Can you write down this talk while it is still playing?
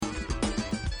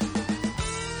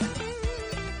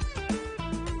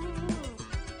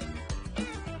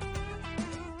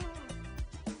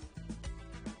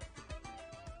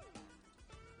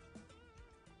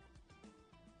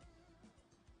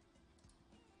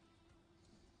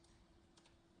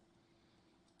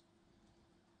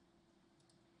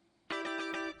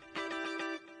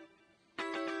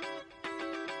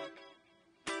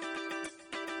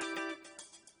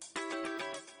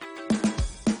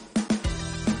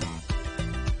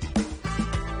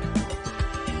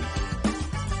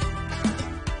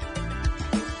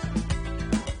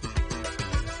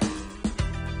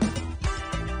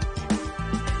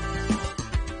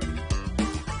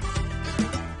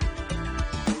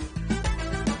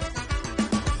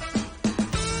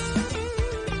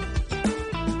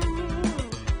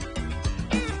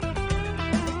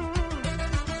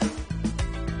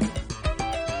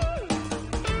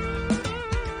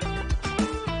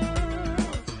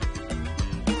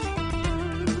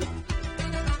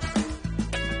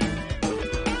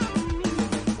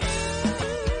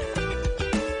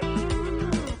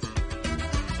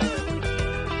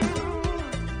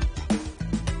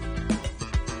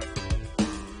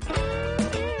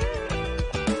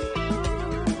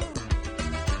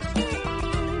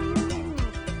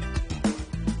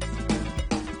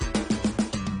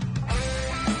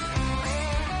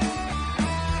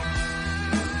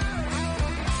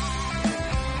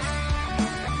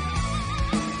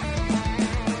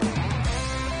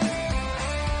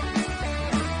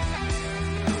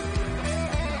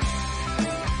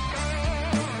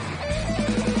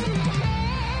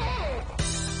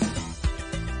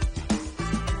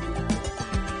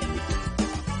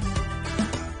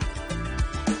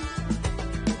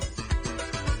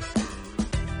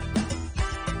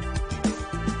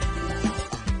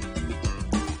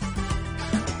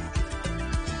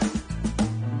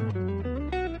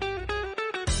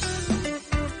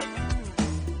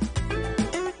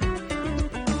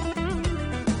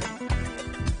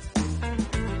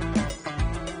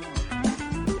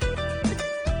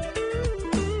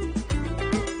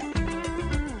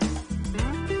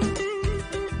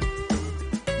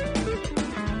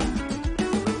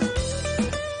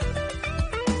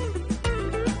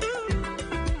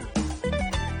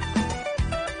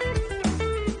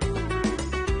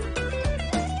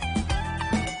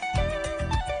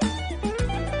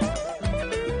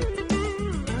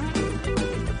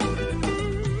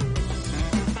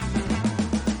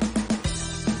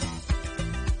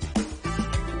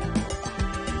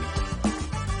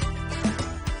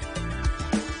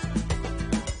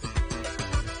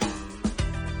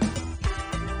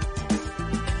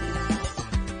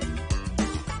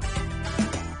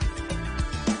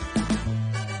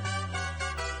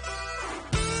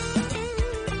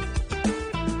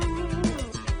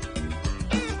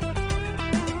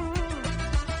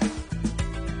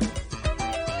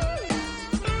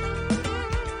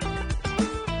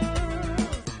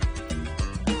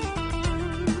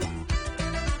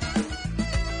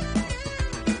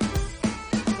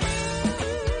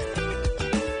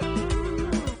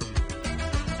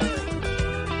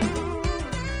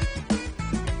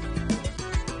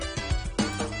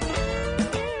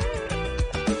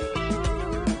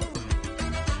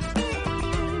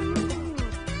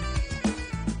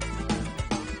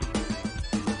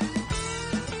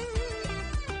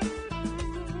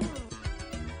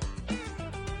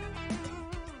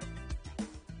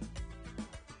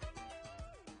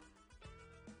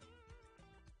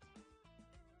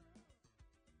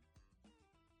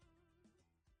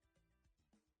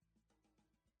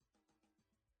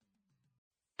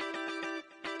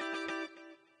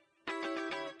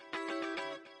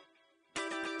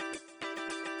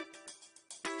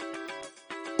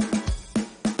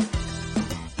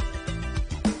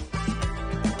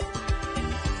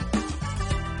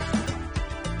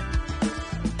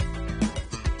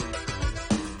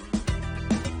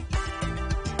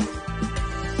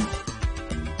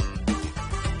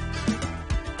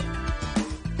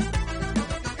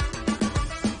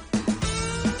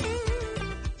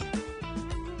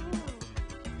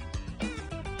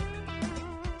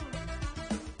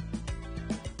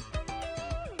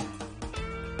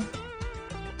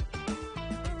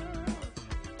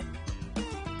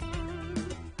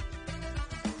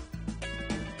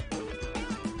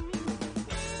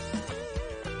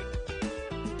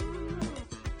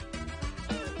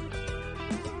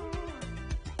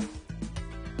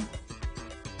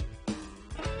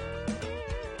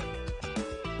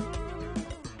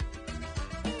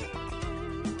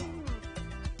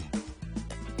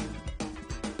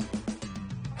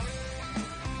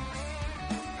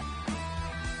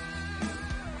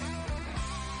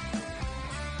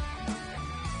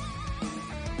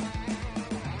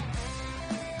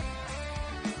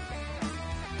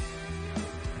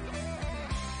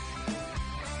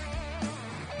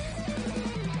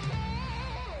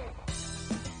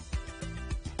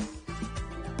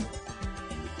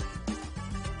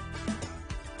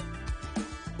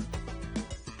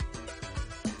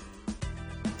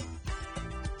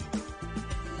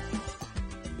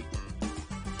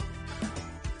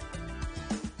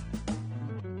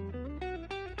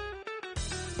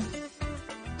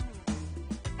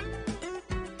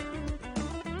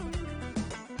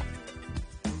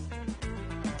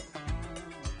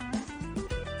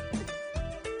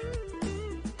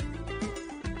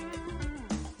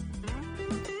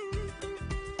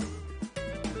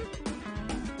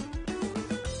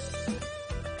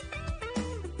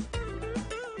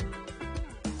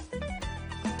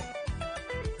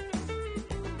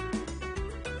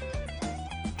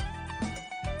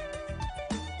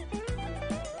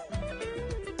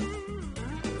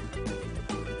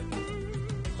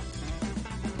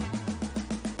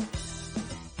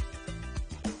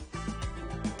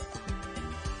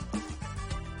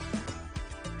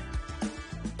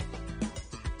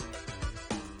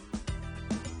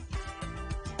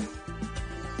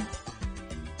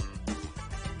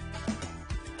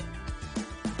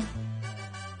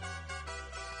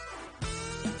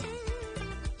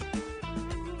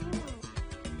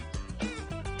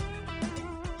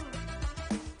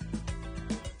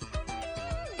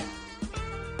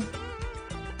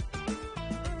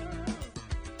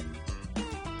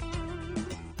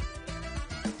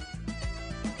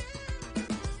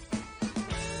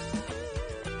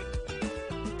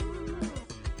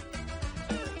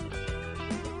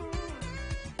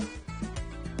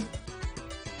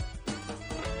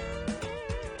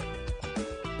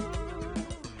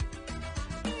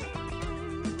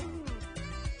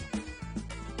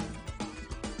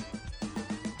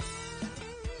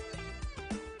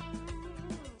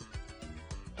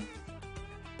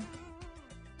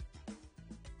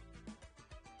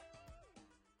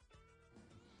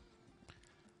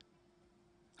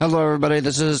Hello, everybody.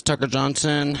 This is Tucker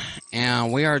Johnson,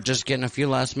 and we are just getting a few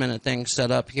last-minute things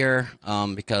set up here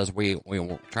because we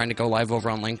were trying to go live over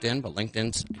on LinkedIn, but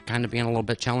LinkedIn's kind of being a little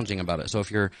bit challenging about it. So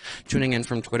if you're tuning in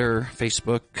from Twitter,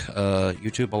 Facebook,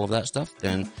 YouTube, all of that stuff,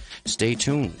 then stay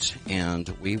tuned, and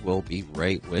we will be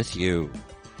right with you.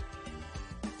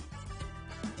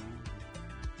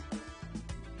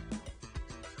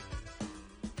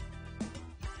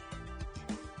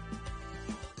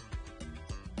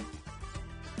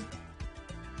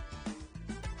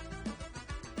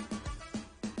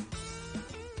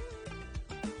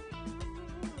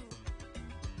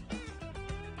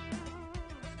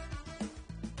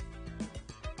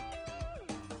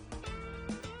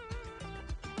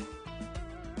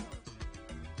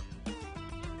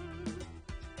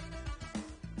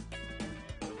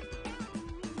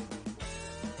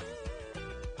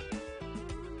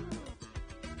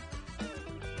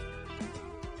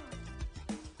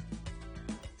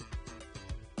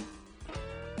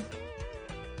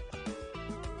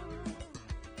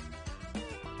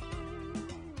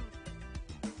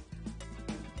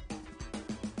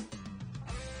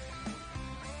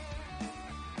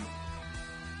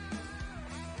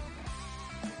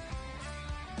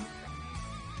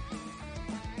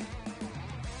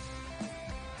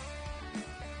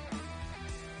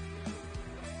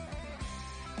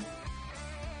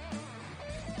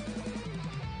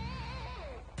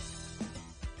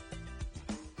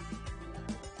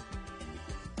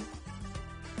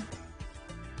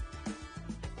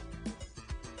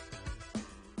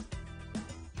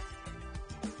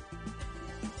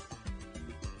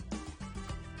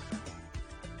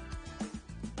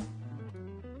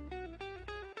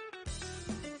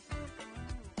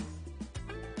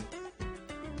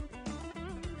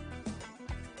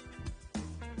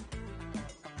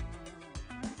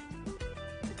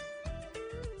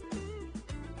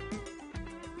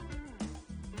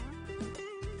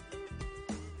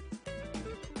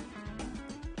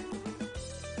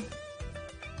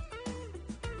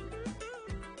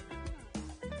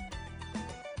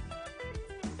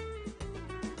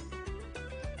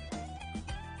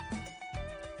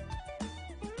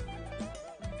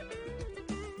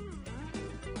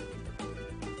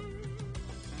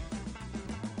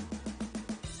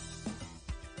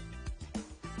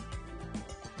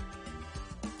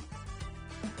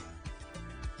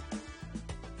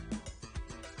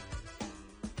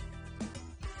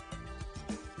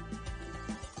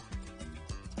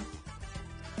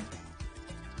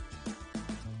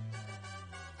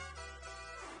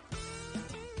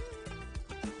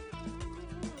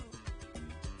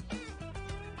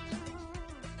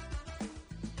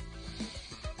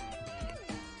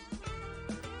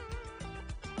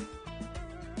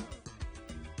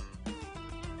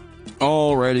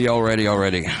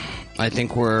 Alrighty. I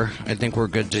think we're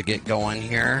good to get going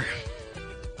here.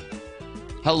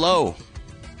 Hello,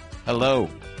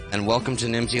 and welcome to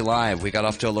Nimdzi Live. We got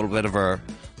off to a little bit of a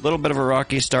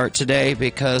rocky start today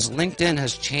because LinkedIn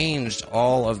has changed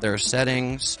all of their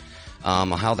settings,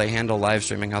 how they handle live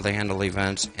streaming, how they handle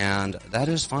events, and that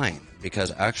is fine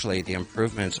because actually the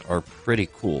improvements are pretty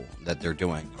cool that they're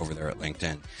doing over there at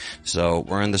LinkedIn. So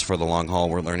we're in this for the long haul.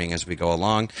 We're learning as we go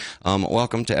along.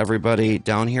 Welcome to everybody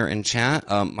down here in chat.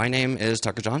 My name is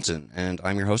Tucker Johnson, and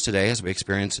I'm your host today as we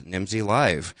experience Nimdzi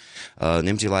Live.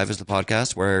 Nimdzi Live is the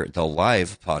podcast the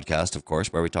live podcast, of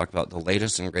course, where we talk about the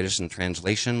latest and greatest in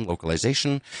translation,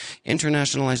 localization,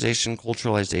 internationalization,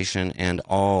 culturalization, and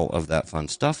all of that fun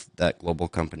stuff that global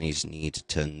companies need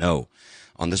to know.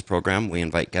 On this program, we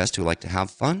invite guests who like to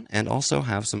have fun and also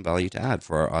have some value to add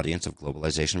for our audience of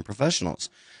globalization professionals.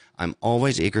 I'm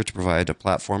always eager to provide a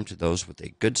platform to those with a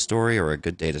good story or a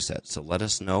good data set, so let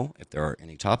us know if there are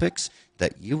any topics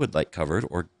that you would like covered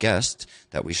or guests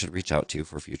that we should reach out to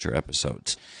for future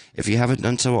episodes. If you haven't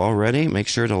done so already, make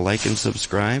sure to like and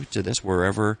subscribe to this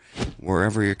wherever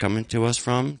you're coming to us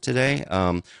from today.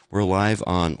 We're live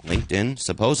on LinkedIn,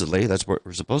 supposedly. That's what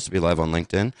we're supposed to be live on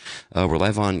LinkedIn. We're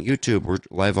live on YouTube. We're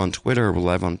live on Twitter. We're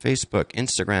live on Facebook,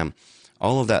 Instagram,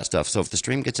 all of that stuff. So if the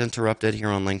stream gets interrupted here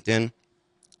on LinkedIn,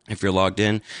 if you're logged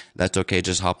in, that's okay.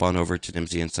 Just hop on over to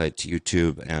Nimdzi Insight to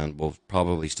YouTube, and we'll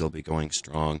probably still be going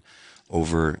strong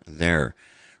over there.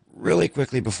 Really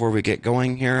quickly before we get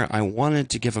going here, I wanted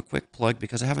to give a quick plug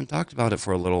because I haven't talked about it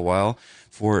for a little while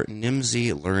for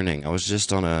Nimdzi Learning. I was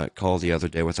just on a call the other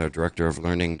day with our Director of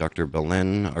Learning, Dr.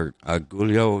 Belen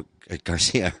Arguello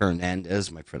Garcia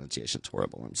Hernandez. My pronunciation's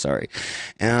horrible. I'm sorry.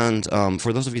 And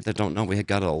for those of you that don't know, we had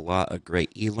got a lot of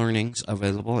great e-learnings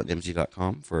available at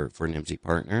nimdzi.com for Nimdzi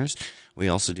partners. We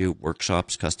also do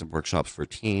workshops, custom workshops for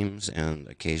teams, and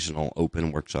occasional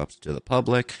open workshops to the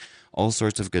public. All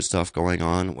sorts of good stuff going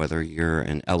on, whether you're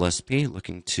an LSP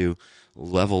looking to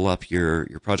level up your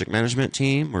project management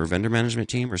team or vendor management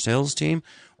team or sales team,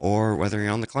 or whether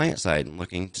you're on the client side and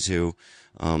looking to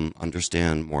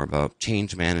understand more about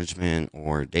change management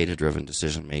or data-driven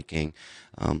decision making,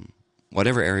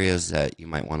 whatever areas that you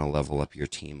might want to level up your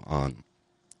team on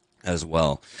as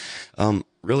well.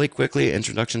 Really quickly,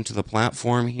 introduction to the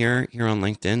platform here on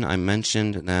LinkedIn. I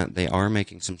mentioned that they are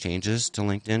making some changes to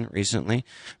LinkedIn recently,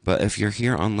 but if you're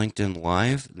here on LinkedIn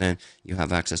Live, then you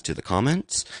have access to the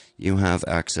comments, you have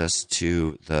access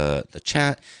to the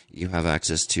chat, you have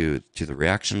access to the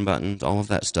reaction buttons, all of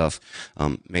that stuff.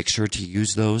 Make sure to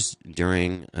use those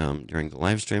during the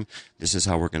live stream. This is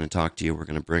how we're going to talk to you. We're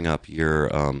going to bring up your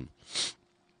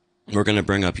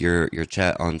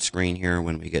chat on screen here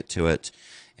when we get to it.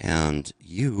 And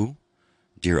you,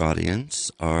 dear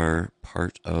audience, are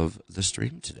part of the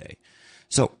stream today.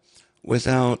 So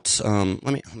without,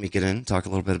 let me get in, talk a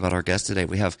little bit about our guest today.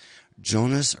 We have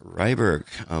Jonas Ryberg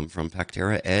from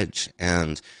Pactera Edge.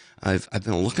 And I've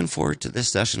been looking forward to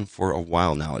this session for a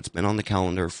while now. It's been on the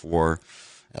calendar for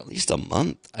at least a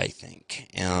month, I think.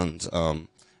 And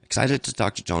excited to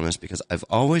talk to Jonas because I've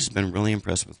always been really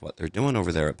impressed with what they're doing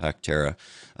over there at Pactera,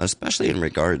 especially in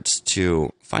regards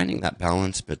to finding that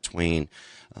balance between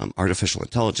artificial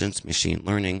intelligence, machine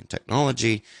learning,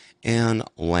 technology, and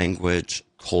language,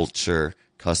 culture,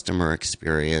 customer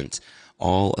experience,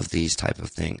 all of these type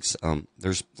of things.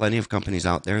 There's plenty of companies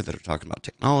out there that are talking about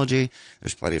technology.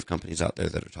 There's plenty of companies out there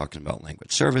that are talking about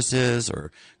language services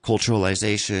or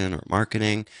culturalization or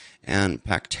marketing. And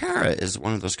Pactera is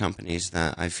one of those companies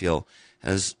that I feel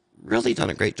has really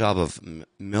done a great job of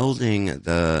melding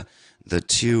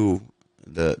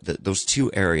those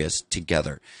two areas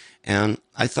together. And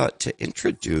I thought to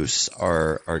introduce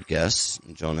our guest,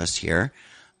 Jonas here,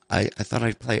 I thought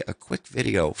I'd play a quick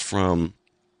video from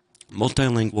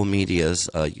Multilingual Media's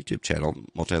YouTube channel,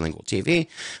 Multilingual TV,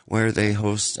 where they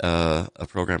host a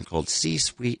program called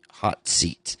C-Suite Hot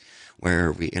Seat,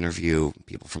 where we interview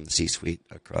people from the C-Suite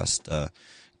across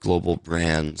global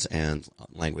brands and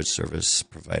language service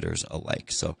providers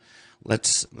alike. So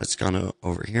let's go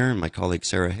over here, and my colleague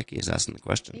Sarah Hickey is asking the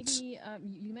questions. Maybe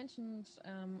you mentioned,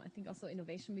 I think also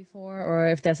innovation before, or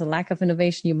if there's a lack of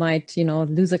innovation, you might,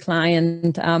 lose a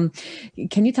client.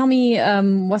 Can you tell me,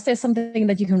 was there something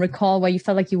that you can recall where you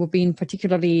felt like you were being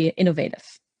particularly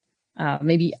innovative?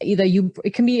 Maybe either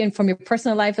it can be from your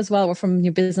personal life as well, or from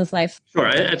your business life. Sure.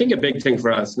 I think a big thing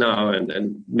for us now,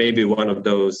 and maybe one of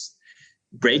those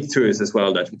breakthroughs as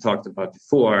well that we talked about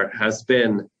before, has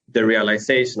been the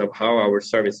realization of how our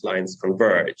service lines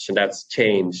converge, and that's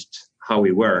changed how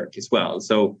we work as well.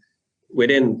 So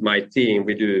within my team,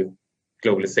 we do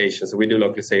globalization. So we do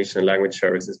localization and language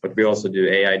services, but we also do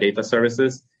AI data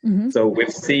services. Mm-hmm. So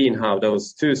we've seen how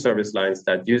those two service lines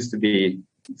that used to be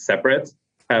separate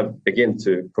have begun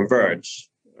to converge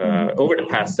over the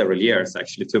past several years,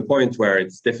 actually, to a point where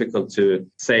it's difficult to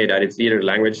say that it's either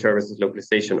language services,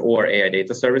 localization, or AI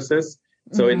data services.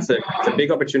 So it's a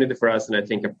big opportunity for us, and I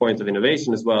think a point of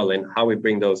innovation as well in how we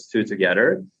bring those two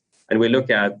together. And we look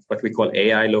at what we call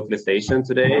AI localization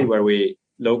today, where we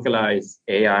localize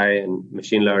AI and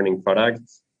machine learning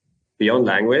products beyond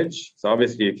language. So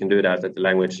obviously you can do that at the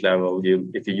language level.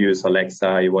 If you use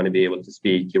Alexa, you want to be able to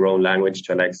speak your own language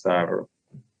to Alexa or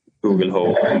Google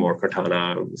Home or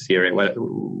Cortana, Siri,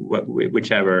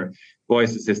 whichever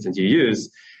voice assistant you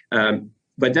use.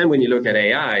 But then when you look at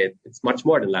AI, it's much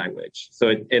more than language.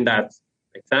 So in that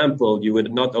example, you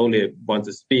would not only want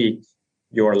to speak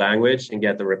your language and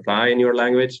get a reply in your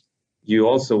language, you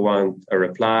also want a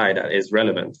reply that is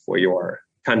relevant for your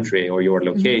country or your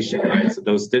location, right? So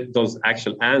those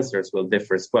actual answers will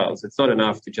differ as well. So it's not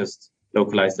enough to just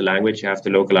localize the language. You have to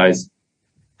localize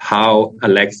how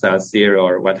Alexa, Siri,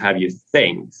 or what have you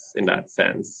thinks in that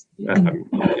sense,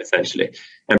 essentially.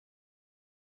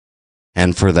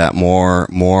 And for that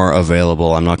more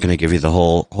available, I'm not going to give you the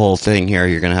whole thing here.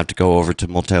 You're going to have to go over to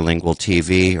Multilingual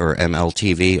TV or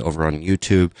MLTV over on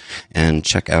YouTube and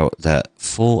check out that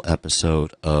full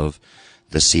episode of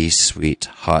the C-Suite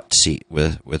Hot Seat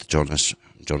with Jonas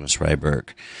Ryberg.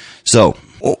 So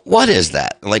what is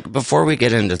that? Like, before we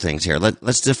get into things here,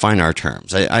 let's define our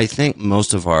terms. I think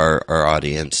most of our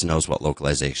audience knows what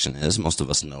localization is. Most of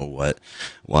us know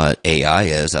what AI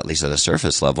is, at least at a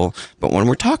surface level. But when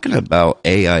we're talking about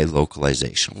AI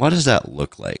localization, what does that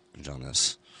look like,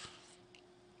 Jonas?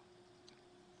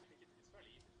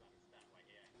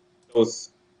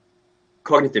 those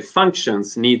cognitive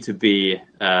functions need to be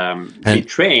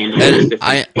trained. And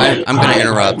I'm going to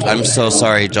interrupt. I'm so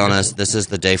sorry, Jonas. This is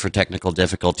the day for technical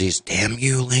difficulties. Damn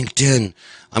you, LinkedIn.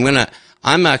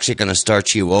 I'm actually going to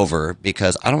start you over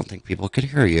because I don't think people could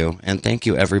hear you. And thank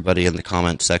you, everybody in the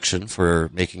comment section, for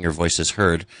making your voices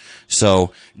heard.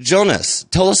 So, Jonas,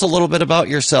 tell us a little bit about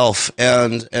yourself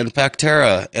and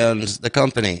Pactera and the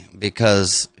company,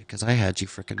 because I had you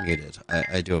freaking muted.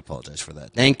 I do apologize for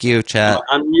that. Thank you, chat.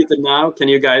 I'm muted now. Can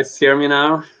you guys hear me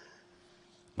now?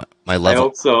 My level, I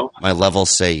hope so. My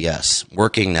levels say yes.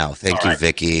 Working now. Thank you,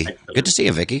 Vicky. Excellent. Good to see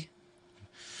you, Vicky.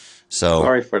 So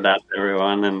sorry for that,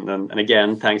 everyone, and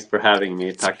again, thanks for having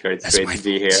me, Tucker. It's great to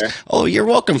be here. Oh, you're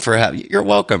welcome You're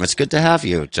welcome. It's good to have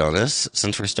you, Jonas.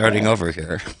 Since we're starting over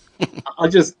here. I'll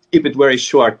just keep it very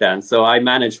short then. So I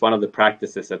manage one of the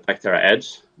practices at Pactera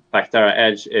Edge. Pactera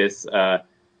Edge is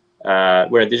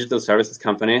we're a digital services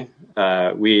company.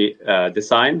 We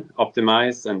design,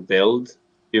 optimize, and build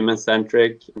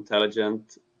human-centric,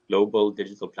 intelligent, global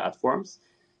digital platforms.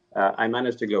 I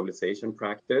manage the globalization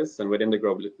practice, and within the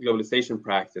globalization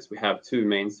practice, we have two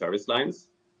main service lines.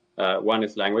 One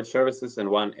is language services, and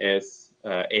one is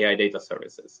AI data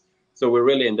services. So we're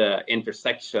really in the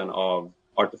intersection of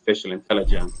artificial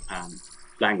intelligence and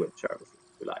language services,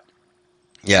 if you like.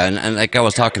 Yeah, and like I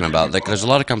was talking about, like there's a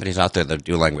lot of companies out there that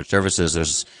do language services.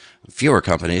 There's fewer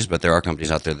companies, but there are companies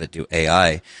out there that do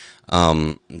AI.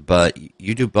 But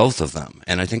you do both of them.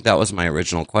 And I think that was my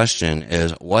original question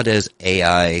is, what is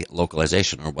AI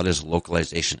localization, or what is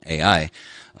localization AI?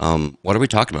 What are we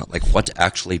talking about? Like, what's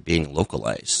actually being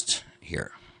localized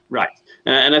here? Right.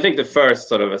 And I think the first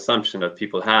sort of assumption that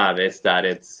people have is that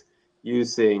it's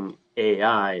using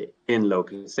AI in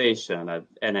localization at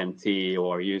NMT,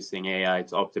 or using AI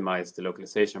to optimize the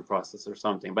localization process or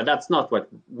something. But that's not what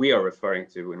we are referring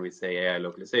to when we say AI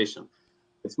localization.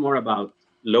 It's more about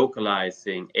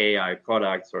localizing AI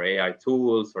products or AI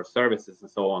tools or services and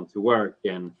so on to work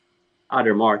in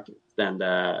other markets than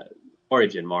the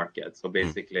origin market. So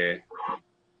basically,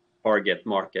 target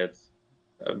market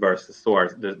versus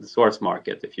the source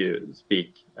market, if you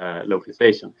speak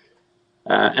localization.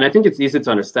 And I think it's easy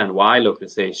to understand why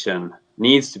localization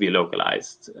needs to be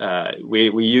localized.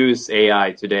 We use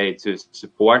AI today to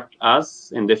support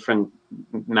us in different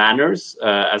manners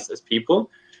as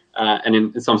people. And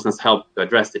in some sense help to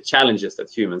address the challenges that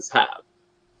humans have.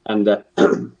 And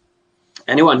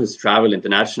anyone who's traveled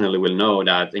internationally will know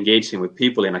that engaging with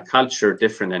people in a culture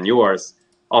different than yours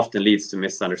often leads to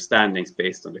misunderstandings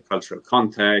based on the cultural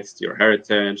context, your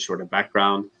heritage, or the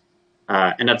background.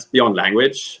 And that's beyond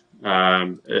language.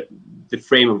 The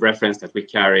frame of reference that we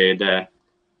carry, the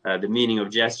meaning of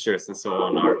gestures and so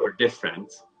on are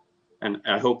different. And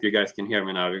I hope you guys can hear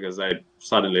me now, because I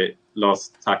suddenly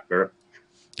lost Tucker.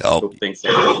 Oh, okay.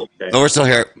 No, we're still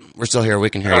here. We're still here. We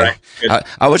can hear you. Right.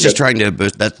 I was just trying to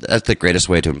boost. That's the greatest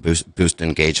way to boost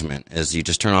engagement. Is you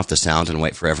just turn off the sound and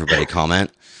wait for everybody to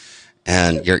comment,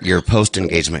 and your post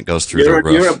engagement goes through the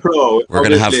roof. You're a pro. We're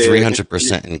going to have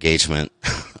 300% engagement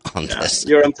on this.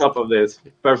 You're on top of this.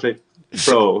 Perfect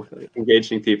pro,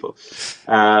 engaging people.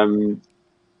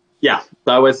 Yeah.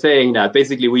 So I was saying that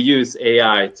basically we use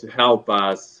AI to help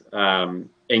us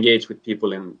engage with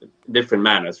people in different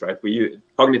manners, right? We use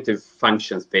cognitive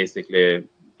functions basically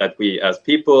that we as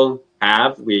people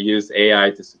have. We use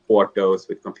AI to support those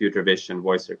with computer vision,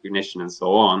 voice recognition, and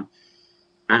so on.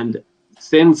 And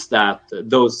since that,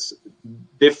 those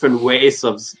different ways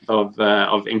of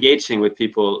engaging with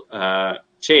people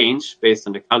change based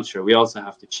on the culture, we also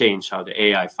have to change how the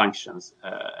AI functions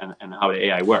and how the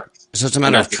AI works. So it's a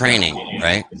matter of training,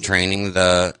 right? Training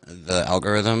the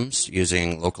algorithms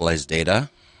using localized data.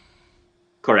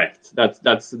 Correct.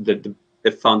 That's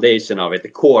the foundation of it. The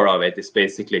core of it is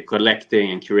basically collecting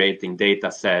and curating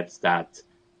data sets that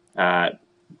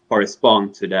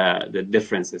correspond to the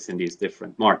differences in these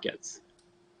different markets.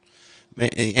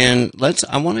 And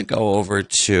I want to go over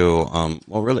to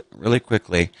really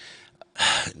quickly.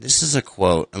 This is a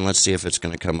quote, and let's see if it's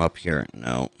going to come up here.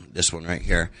 No, this one right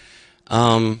here.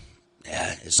 Yeah,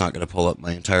 it's not going to pull up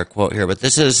my entire quote here, but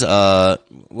this is.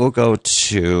 We'll go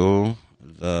to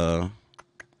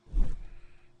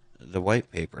the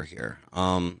white paper here.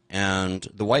 And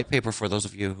the white paper, for those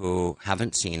of you who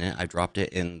haven't seen it, I dropped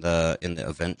it in the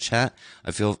event chat.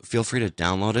 Feel free to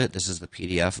download it. This is the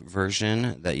PDF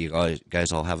version that you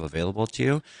guys all have available to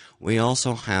you. We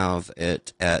also have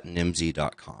it at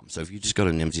nimdzi.com. So if you just go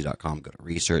to nimdzi.com, go to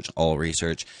research, all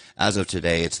research. As of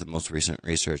today, it's the most recent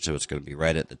research, so it's going to be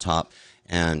right at the top.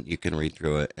 And you can read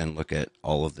through it and look at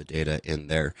all of the data in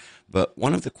there. But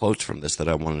one of the quotes from this that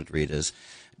I wanted to read is,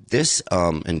 this,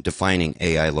 in defining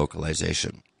AI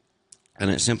localization, and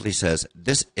it simply says,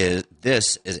 this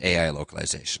is AI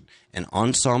localization, an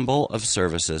ensemble of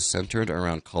services centered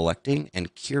around collecting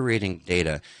and curating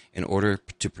data in order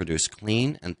to produce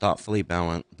clean and thoughtfully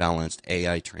balanced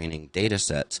AI training data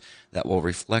sets that will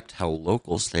reflect how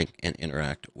locals think and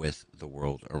interact with the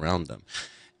world around them.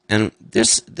 And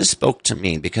this spoke to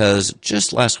me because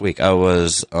just last week I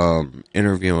was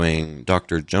interviewing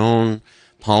Dr. Joan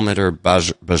Palmiter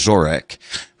Bajorek,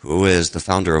 who is the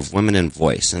founder of Women in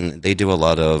Voice, and they do a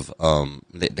lot of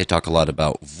they talk a lot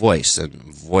about voice and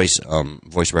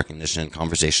voice recognition,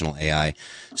 conversational AI,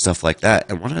 stuff like that.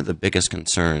 And one of the biggest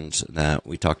concerns that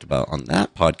we talked about on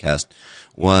that podcast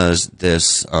was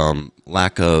this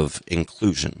lack of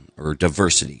inclusion or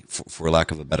diversity, for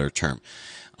lack of a better term.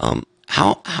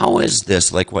 How is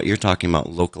this, like what you're talking about,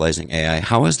 localizing AI,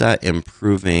 how is that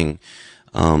improving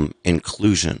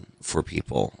inclusion for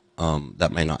people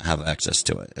that might not have access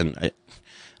to it? And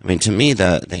I mean, to me,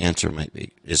 that the answer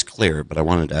is clear, but I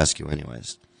wanted to ask you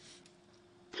anyways.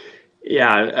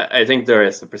 Yeah, I think there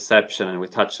is a perception, and we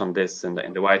touched on this in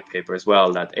the white paper as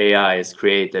well, that AI is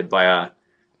created by a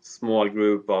small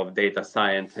group of data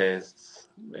scientists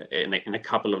in a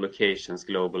couple of locations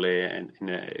globally, and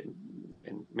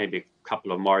in maybe a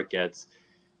couple of markets,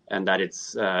 and that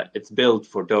it's built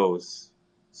for those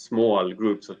small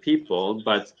groups of people.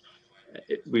 But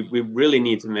we really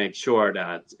need to make sure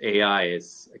that AI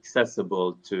is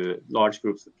accessible to large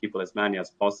groups of people, as many as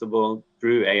possible,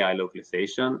 through AI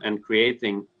localization, and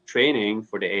creating training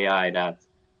for the AI that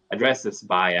addresses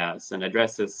bias and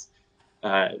addresses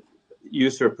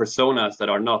user personas that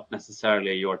are not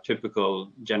necessarily your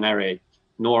typical generic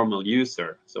normal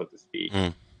user, so to speak.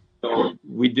 So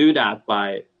we do that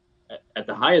by, at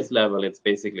the highest level, it's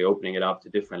basically opening it up to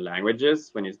different languages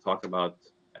when you talk about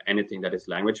anything that is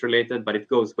language related, but it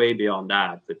goes way beyond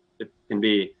that. It can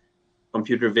be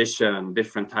computer vision,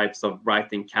 different types of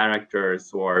writing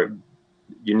characters, or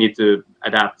you need to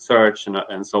adapt search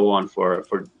and so on for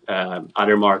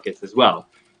other markets as well.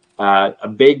 A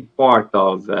big part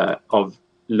of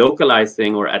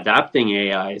localizing or adapting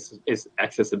AI is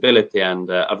accessibility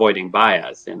and avoiding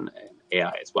bias in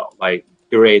AI as well, by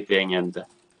curating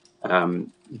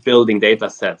and building data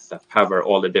sets that cover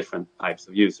all the different types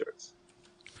of users.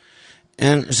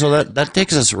 And so that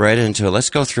takes us right into it. Let's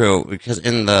go through, because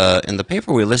in the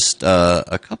paper we list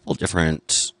a couple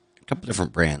different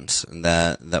brands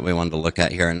that we wanted to look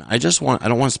at here, and I don't want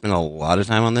to spend a lot of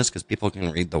time on this because people can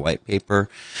read the white paper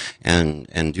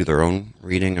and do their own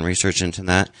reading and research into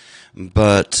that.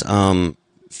 But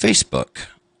Facebook,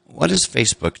 what is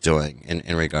Facebook doing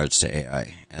in regards to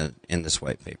AI in this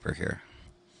white paper here?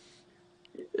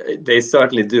 They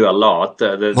certainly do a lot.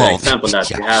 The example that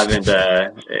we have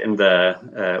in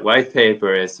the white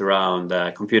paper is around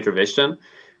computer vision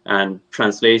and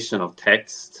translation of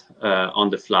text on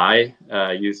the fly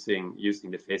using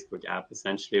the Facebook app,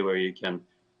 essentially, where you can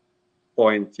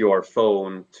point your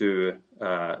phone to,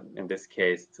 in this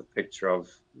case, it's a picture of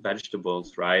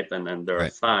vegetables, right? And then there are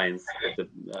signs with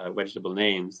the vegetable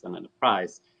names and then the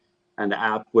price, and the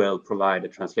app will provide a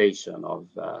translation of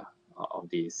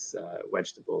these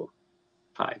vegetable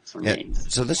types or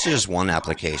names. So this is just one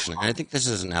application, and I think this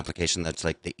is an application that's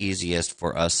like the easiest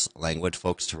for us language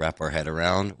folks to wrap our head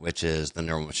around, which is the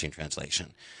neural machine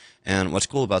translation. And what's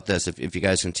cool about this, if you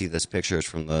guys can see this pictures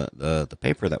from the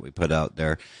paper that we put out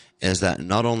there, is that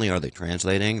not only are they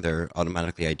translating, they're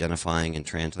automatically identifying and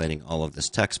translating all of this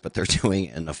text, but they're doing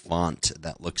it in a font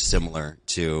that looks similar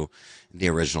to the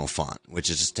original font, which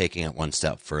is just taking it one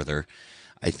step further.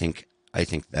 I think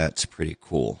that's pretty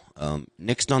cool.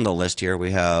 Next on the list here,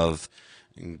 we have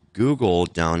Google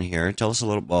down here. Tell us a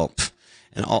little,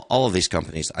 and all of these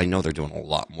companies, I know they're doing a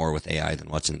lot more with AI than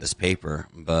what's in this paper,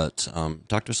 but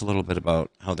talk to us a little bit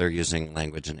about how they're using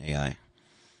language and AI.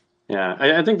 Yeah,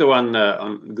 I think the one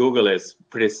on Google is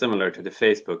pretty similar to the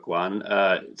Facebook one.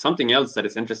 Something else that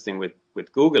is interesting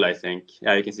with Google, I think,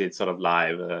 you can see it's sort of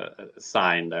live, a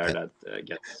sign there that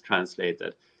gets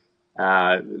translated.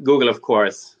 Google, of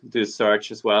course, do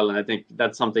search as well, and I think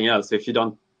that's something else. If you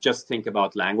don't just think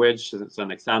about language, it's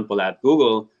an example at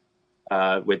Google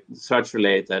with search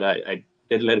related. I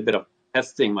did a little bit of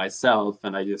testing myself,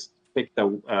 and I just picked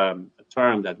a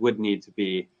term that would need to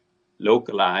be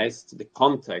localized. The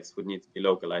context would need to be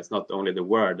localized, not only the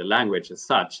word, the language as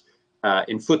such,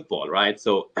 in football, right?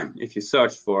 So if you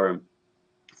search for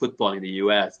football in the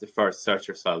US, the first search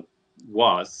result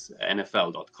was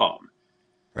NFL.com.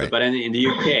 Right. But in the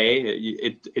UK,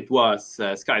 it was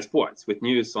Sky Sports with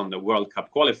news on the World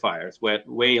Cup qualifiers, where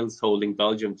Wales holding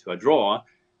Belgium to a draw.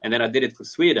 And then I did it for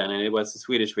Sweden, and it was a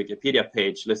Swedish Wikipedia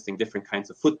page listing different kinds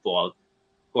of football.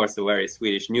 Of course, a very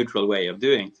Swedish neutral way of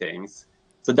doing things.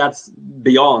 So that's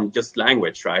beyond just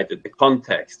language, right? The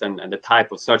context and the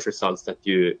type of search results that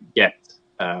you get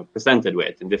presented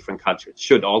with in different countries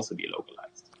should also be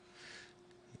localized.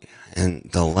 And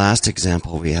the last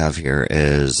example we have here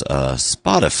is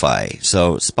Spotify.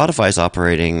 So Spotify is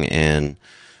operating in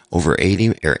over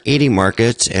 80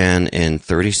 markets and in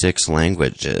 36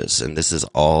 languages. And this is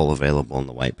all available in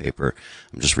the white paper.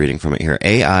 I'm just reading from it here.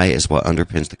 AI is what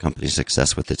underpins the company's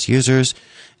success with its users,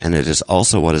 and it is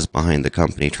also what is behind the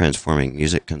company transforming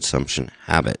music consumption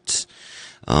habits.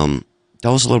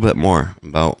 Tell us a little bit more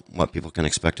about what people can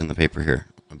expect in the paper here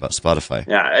about Spotify.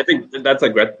 Yeah, I think that's a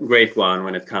great one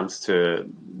when it comes to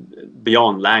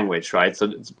beyond language, right? So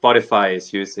Spotify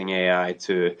is using AI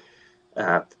to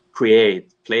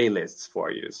create playlists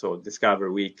for you. So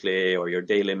Discover Weekly or your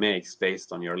daily mix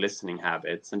based on your listening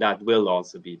habits. And that will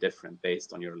also be different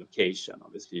based on your location.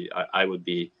 Obviously, I would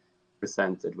be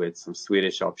presented with some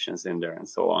Swedish options in there and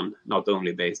so on, not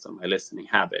only based on my listening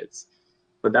habits.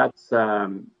 But that's,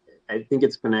 I think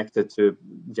it's connected to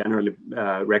generally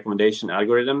recommendation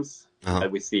algorithms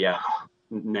that we see at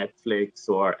Netflix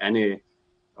or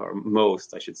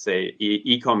most, I should say,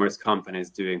 e-commerce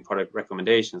companies doing product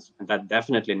recommendations. And that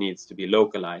definitely needs to be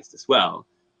localized as well.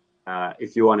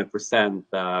 If you want to present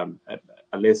a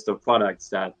list of products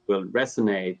that will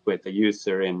resonate with a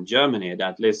user in Germany,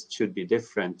 that list should be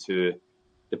different to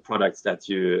the products that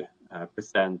you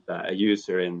present a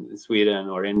user in Sweden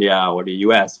or India or the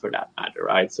US for that matter,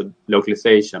 right? So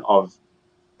localization of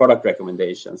product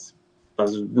recommendations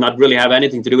does not really have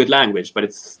anything to do with language, but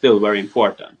it's still very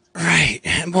important. Right.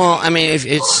 Well, I mean,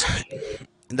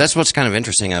 that's what's kind of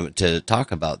interesting to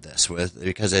talk about this with,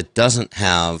 because it doesn't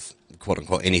have quote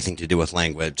unquote anything to do with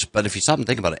language. But if you stop and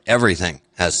think about it, everything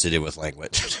has to do with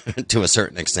language to a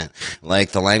certain extent.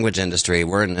 Like the language industry,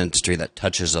 we're an industry that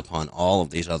touches upon all of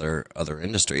these other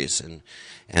industries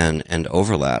and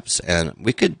overlaps. And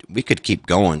we could keep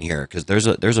going here because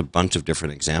there's a bunch of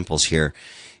different examples here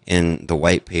in the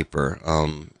white paper.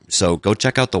 So go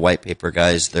check out the white paper,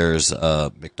 guys. There's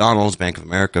McDonald's, Bank of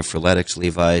America, Freeletics,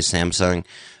 Levi's, Samsung.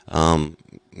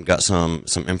 We've got some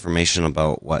information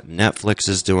about what Netflix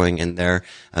is doing in there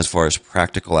as far as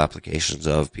practical applications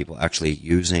of people actually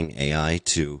using AI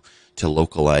to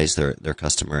localize their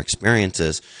customer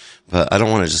experiences. But I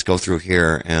don't want to just go through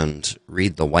here and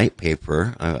read the white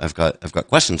paper. I've got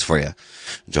questions for you,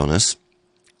 Jonas.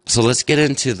 So let's get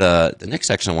into the next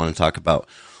section. I want to talk about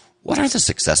what are the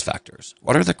success factors?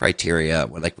 What are the criteria?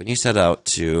 Like when you set out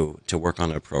to work on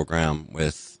a program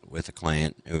with a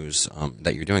client who's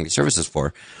that you're doing the services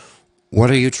for,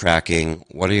 what are you tracking?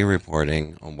 What are you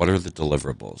reporting? What are the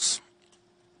deliverables?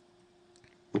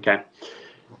 Okay.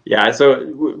 Yeah, so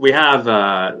we have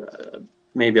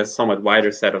maybe a somewhat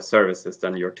wider set of services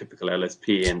than your typical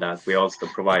LSP in that we also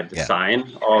provide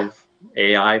design of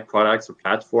AI products or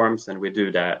platforms, and we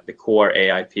do the core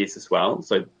AI piece as well.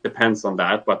 So it depends on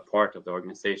that, what part of the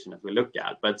organization that we look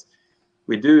at. But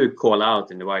we do call out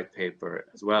in the white paper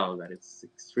as well that it's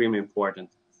extremely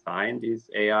important to design these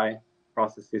AI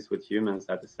processes with humans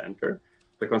at the center.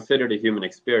 So consider the human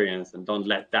experience and don't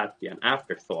let that be an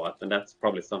afterthought. And that's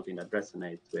probably something that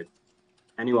resonates with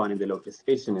anyone in the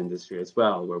localization industry as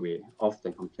well, where we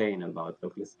often complain about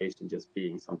localization just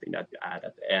being something that you add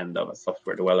at the end of a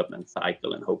software development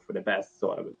cycle and hope for the best,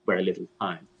 sort of with very little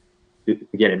time to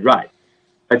get it right.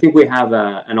 I think we have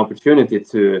an opportunity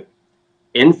to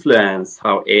influence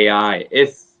how AI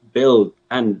is built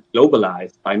and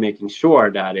globalized by making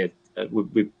sure that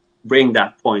we bring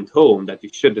that point home that you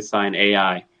should design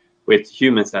AI with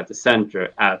humans at the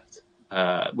center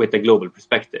with a global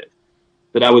perspective.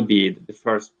 So that would be the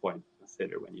first point to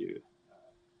consider when you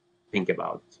think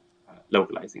about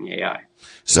localizing AI.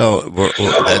 So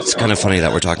that's kind of funny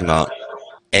that we're talking about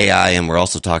AI and we're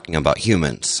also talking about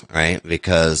humans, right?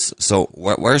 Because so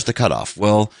where's the cutoff?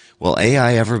 Will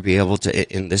AI ever be able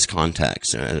to, in this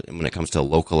context, when it comes to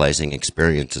localizing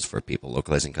experiences for people,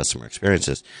 localizing customer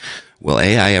experiences, will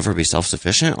AI ever be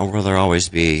self-sufficient, or will there always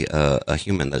be a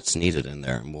human that's needed in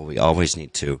there? And will we always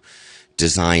need to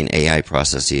design AI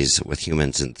processes with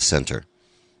humans in the center?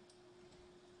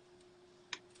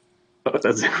 Oh,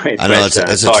 that's a great question. I know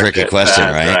that's a tricky question,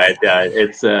 right? Yeah,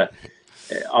 it's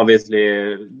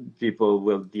obviously people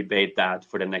will debate that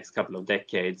for the next couple of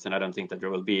decades, and I don't think that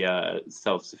there will be a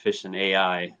self-sufficient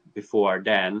AI before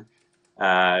then.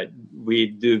 We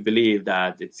do believe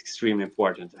that it's extremely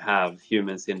important to have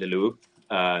humans in the loop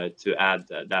to add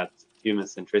that human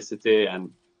centricity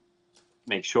and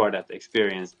make sure that the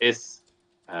experience is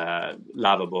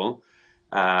lovable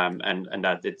and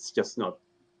that it's just not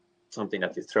something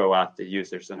that you throw at the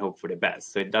users and hope for the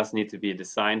best. So it does need to be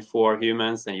designed for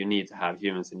humans, and you need to have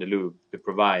humans in the loop to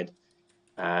provide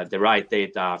the right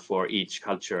data for each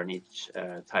culture and each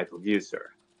type of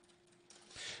user.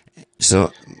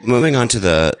 So moving on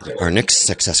to our next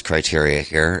success criteria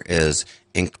here is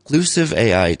inclusive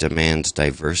AI demands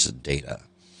diverse data.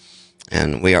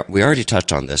 And we already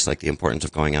touched on this, like the importance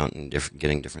of going out and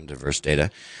getting different diverse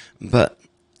data. But,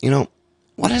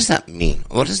 what does that mean?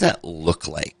 What does that look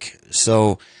like?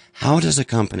 So how does a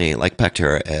company like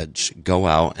Pactera Edge go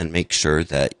out and make sure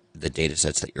that the data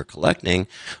sets that you're collecting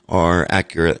are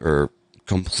accurate or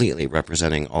completely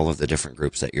representing all of the different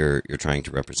groups that you're trying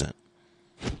to represent?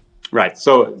 Right.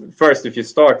 So first, if you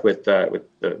start with the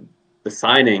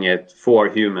designing it for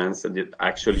humans and the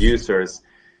actual users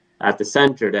at the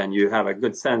center, then you have a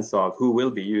good sense of who will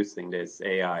be using this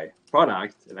AI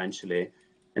product eventually.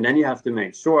 And then you have to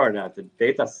make sure that the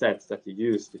data sets that you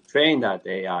use to train that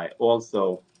AI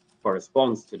also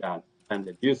corresponds to that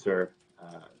intended user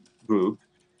group.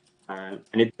 And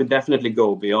it could definitely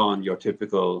go beyond your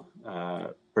typical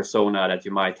persona that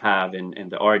you might have in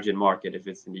the origin market, if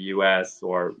it's in the US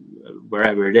or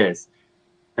wherever it is.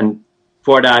 And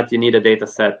for that, you need a data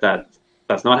set that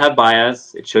does not have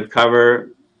bias. It should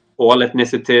cover all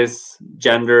ethnicities,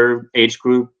 gender, age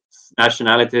groups,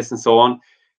 nationalities, and so on.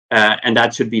 And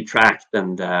that should be tracked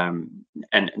and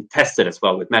tested as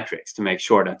well with metrics to make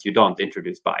sure that you don't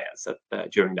introduce bias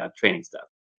during that training step.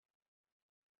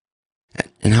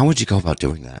 And how would you go about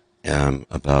doing that?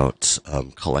 About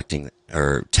collecting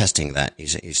or testing that?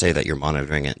 You say that you're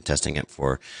monitoring it and testing it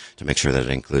to make sure that it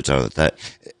includes all of that.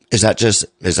 Does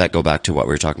that go back to what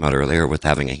we were talking about earlier with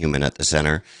having a human at the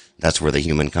center? That's where the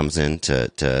human comes in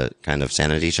to kind of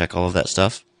sanity check all of that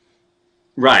stuff?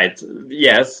 Right.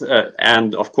 Yes.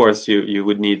 And of course, you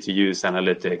would need to use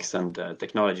analytics and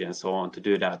technology and so on to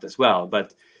do that as well.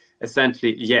 But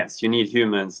essentially, yes, you need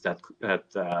humans that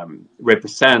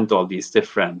represent all these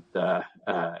different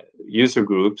user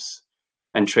groups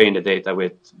and train the data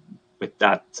with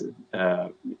that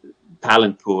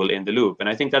talent pool in the loop. And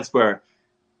I think that's where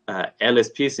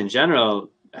LSPs in general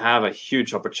have a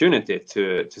huge opportunity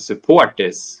to support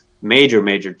this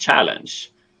major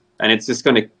challenge. And it's just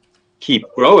going to keep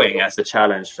growing as a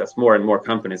challenge as more and more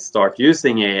companies start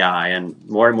using AI and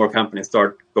more companies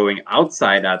start going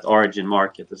outside that origin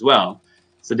market as well.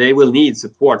 So they will need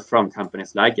support from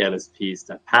companies like LSPs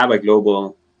that have a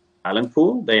global talent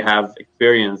pool. They have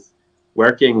experience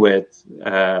working with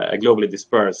a globally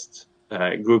dispersed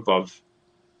group of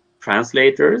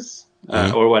translators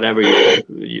or whatever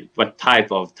what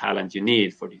type of talent you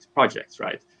need for these projects,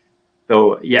 right?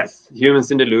 So yes,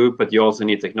 humans in the loop, but you also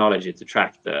need technology to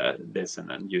track this and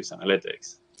then use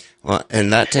analytics. Well,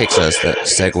 and that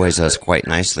segues us quite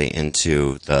nicely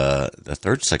into the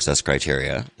third success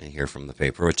criteria here from the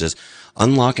paper, which is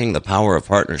unlocking the power of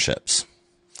partnerships.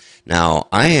 Now,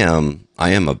 I am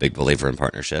a big believer in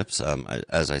partnerships,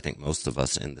 as I think most of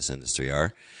us in this industry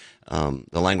are.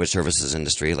 The language services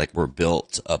industry, like we're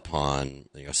built upon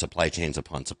supply chains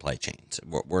upon supply chains.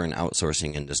 We're an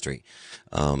outsourcing industry.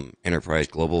 Enterprise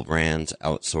global brands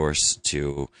outsource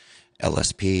to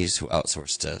LSPs who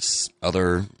outsource to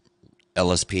other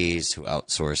LSPs who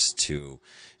outsource to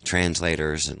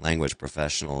translators and language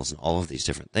professionals and all of these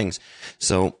different things.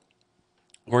 So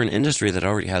we're an industry that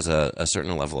already has a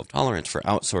certain level of tolerance for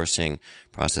outsourcing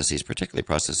processes, particularly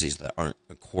processes that aren't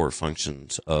core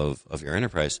functions of your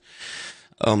enterprise.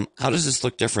 How does this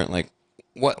look different? Like,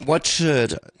 what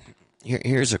should?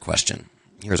 Here's a question.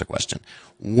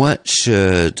 What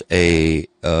should a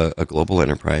global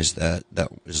enterprise that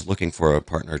is looking for a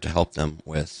partner to help them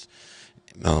with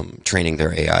training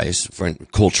their AIs for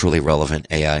culturally relevant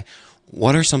AI?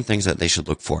 What are some things that they should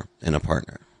look for in a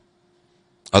partner,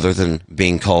 other than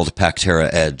being called Pactera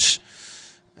Edge?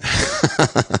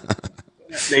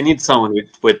 They need someone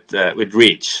with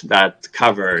reach that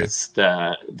covers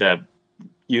the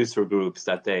user groups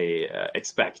that they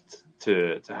expect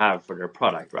to have for their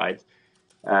product, right?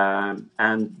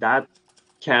 And that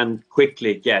can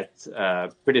quickly get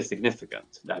pretty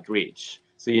significant, that reach.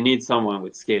 So you need someone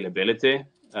with scalability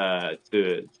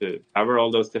to cover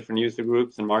all those different user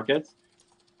groups and markets.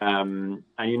 And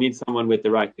you need someone with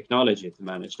the right technology to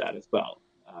manage that as well.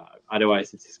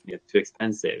 Otherwise, it's just get too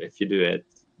expensive if you do it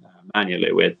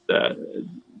manually with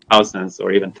thousands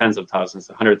or even tens of thousands,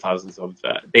 100,000s of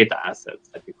data assets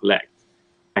that you collect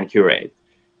and curate.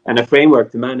 And a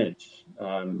framework to manage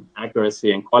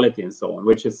accuracy and quality and so on,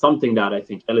 which is something that I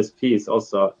think LSPs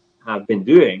also have been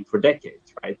doing for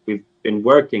decades, right? We've been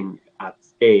working at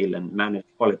scale and manage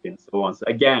quality and so on. So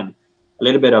again, a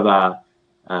little bit of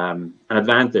an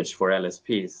advantage for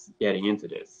LSPs getting into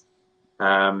this.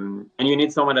 And you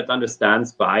need someone that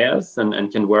understands bias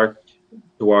and can work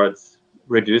towards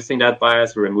reducing that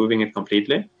bias or removing it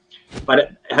completely.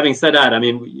 But having said that, I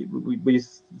mean, we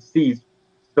see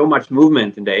so much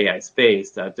movement in the AI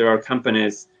space that there are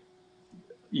companies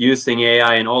using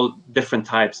AI in all different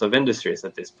types of industries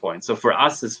at this point. So for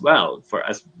us as well, for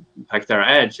us Pactera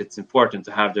Edge, it's important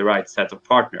to have the right set of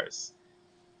partners,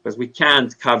 because we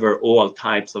can't cover all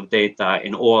types of data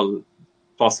in all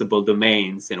possible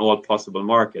domains in all possible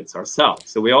markets ourselves.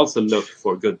 So we also look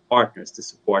for good partners to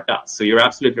support us. So you're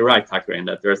absolutely right, Tucker, in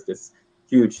that there's this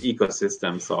huge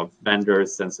ecosystems of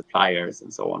vendors and suppliers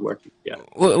and so on working together.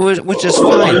 Which is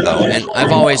fine though, and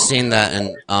I've always seen that,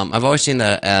 and I've always seen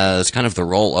that as kind of the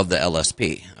role of the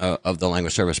LSP, of the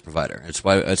language service provider. It's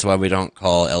why we don't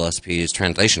call LSPs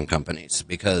translation companies,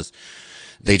 because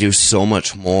they do so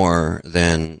much more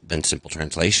than simple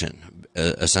translation.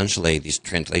 Essentially, these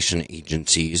translation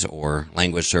agencies or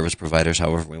language service providers,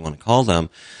 however we want to call them,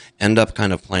 end up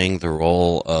kind of playing the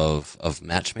role of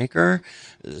matchmaker,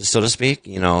 so to speak.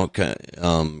 You know,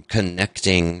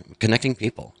 connecting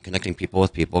people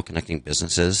with people, connecting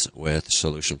businesses with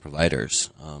solution providers.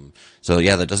 So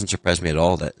yeah, that doesn't surprise me at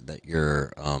all that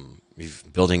you're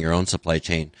building your own supply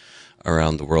chain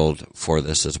around the world for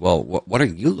this as well. What are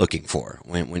you looking for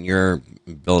when you're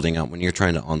building out, when you're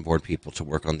trying to onboard people to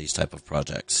work on these type of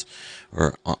projects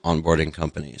or onboarding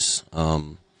companies?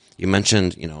 You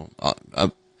mentioned, you know,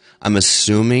 I'm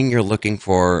assuming you're looking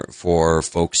for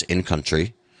folks in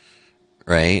country,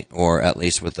 right? Or at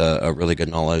least with a really good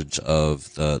knowledge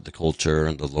of the culture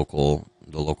and the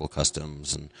local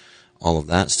customs and all of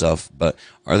that stuff. But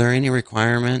are there any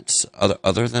requirements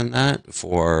other than that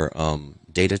for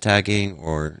data tagging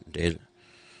or data?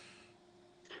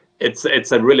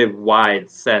 It's a really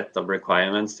wide set of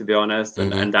requirements, to be honest,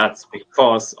 and that's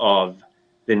because of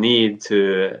the need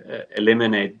to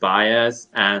eliminate bias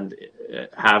and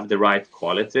have the right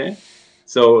quality.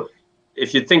 So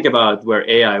if you think about where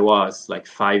AI was like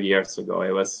 5 years ago,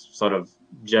 it was sort of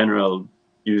general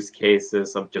use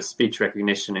cases of just speech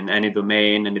recognition in any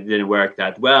domain, and it didn't work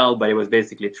that well, but it was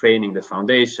basically training the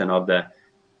foundation of the,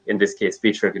 in this case,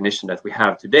 speech recognition that we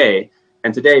have today.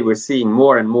 And today we're seeing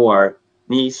more and more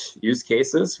niche use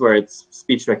cases where it's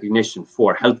speech recognition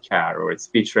for healthcare, or it's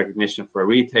speech recognition for a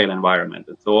retail environment,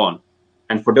 and so on.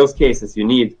 And for those cases, you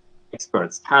need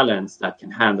experts, talents that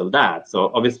can handle that.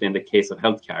 So obviously in the case of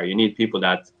healthcare, you need people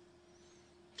that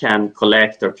can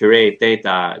collect or curate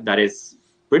data that is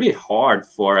pretty hard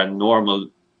for a normal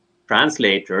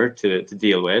translator to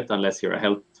deal with, unless you're a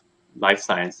health life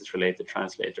sciences related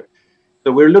translator.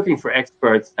 So we're looking for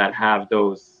experts that have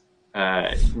those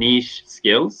niche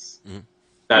skills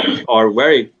that are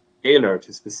very tailored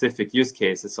to specific use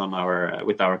cases on our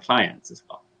with our clients as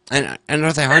well. And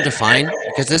are they hard to find?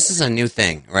 Because this is a new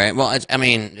thing, right? Well,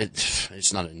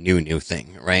 it's not a new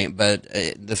thing, right? But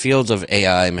the fields of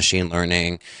AI, machine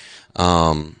learning,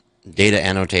 data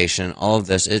annotation, all of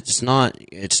this, it's not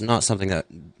something that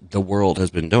the world has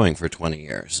been doing for 20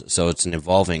 years. So it's an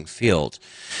evolving field.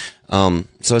 So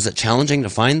is it challenging to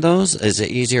find those? Is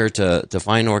it easier to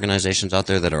find organizations out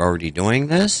there that are already doing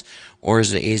this? Or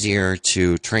is it easier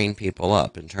to train people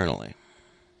up internally?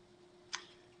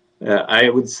 I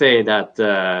would say that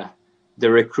the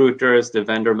recruiters, the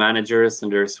vendor managers,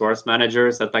 and the resource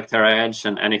managers at Pactera Edge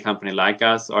and any company like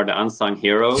us are the unsung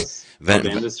heroes of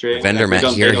the industry. They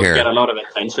don't get a lot of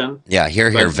attention. Yeah, here.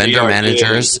 Vendor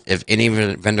managers, if any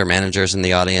vendor managers in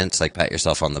the audience, like, pat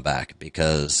yourself on the back,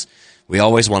 because we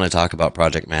always want to talk about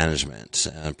project management.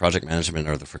 Project management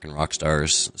are the freaking rock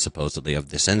stars, supposedly, of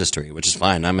this industry, which is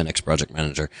fine. I'm an ex-project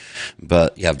manager.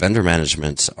 But yeah, vendor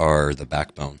managements are the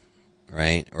backbone,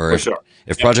 right? Or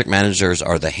if project managers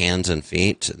are the hands and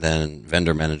feet, then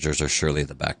vendor managers are surely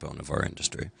the backbone of our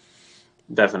industry.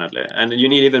 Definitely. And you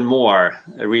need even more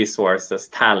resources,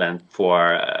 talent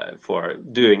for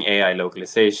doing AI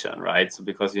localization, right? So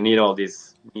because you need all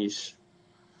these niche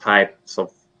types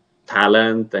of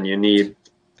talent, and you need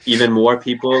even more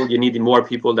people. You need more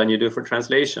people than you do for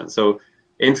translation. So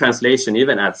in translation,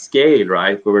 even at scale,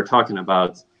 right, we were talking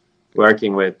about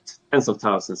working with tens of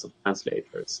thousands of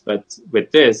translators. But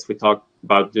with this, we talk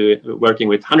about working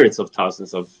with hundreds of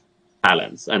thousands of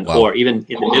talents, and or even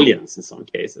in the millions in some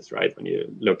cases, right, when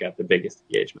you look at the biggest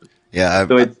engagement. Yeah,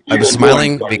 I'm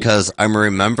smiling because I'm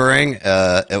remembering,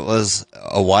 it was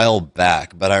a while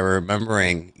back, but I'm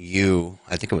remembering you,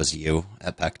 I think it was you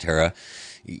at Pactera,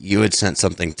 you had sent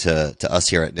something to us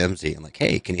here at Nimdzi and like,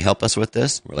 hey, can you help us with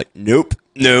this? We're like, nope,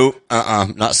 no,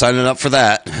 not signing up for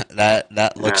that.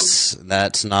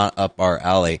 That's not up our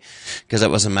alley, because it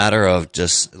was a matter of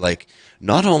just like,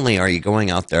 not only are you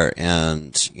going out there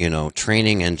and,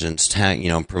 training engines,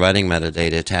 providing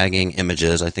metadata, tagging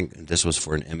images. I think this was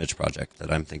for an image project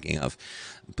that I'm thinking of,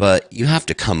 but you have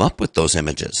to come up with those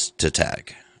images to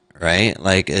tag. Right?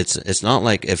 Like it's not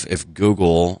like if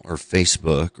Google or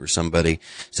Facebook or somebody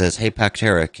says, hey,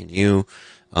 Pactera, can you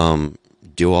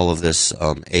do all of this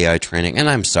AI training? And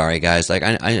I'm sorry, guys. Like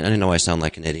I know I sound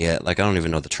like an idiot. Like I don't even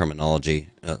know the terminology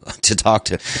to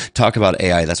talk about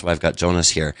AI. That's why I've got Jonas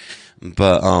here.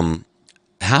 But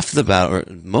half the battle, or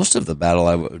most of the battle,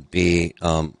 I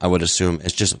would assume,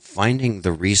 is just finding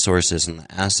the resources and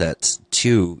the assets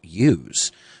to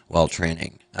use while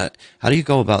training. How do you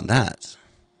go about that?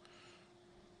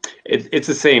 It's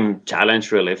the same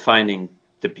challenge, really, finding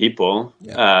the people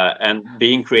and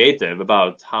being creative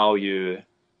about how you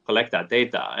collect that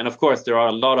data. And of course, there are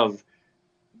a lot of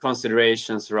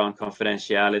considerations around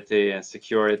confidentiality and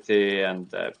security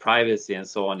and privacy and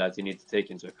so on that you need to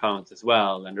take into account as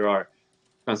well. And there are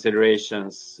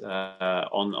considerations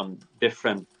on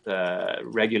different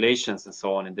regulations and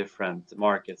so on in different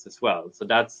markets as well. So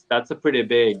that's a pretty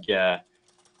big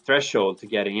threshold to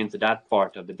getting into that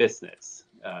part of the business.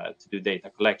 To do data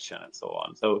collection and so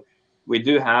on. So we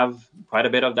do have quite a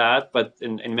bit of that, but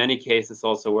in many cases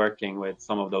also working with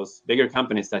some of those bigger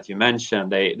companies that you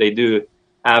mentioned, they do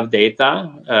have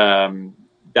data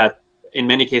that in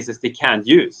many cases they can't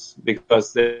use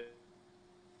because they're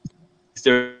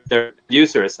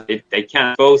users. They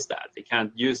can't post that. They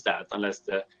can't use that unless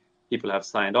the people have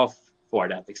signed off for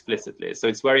that explicitly. So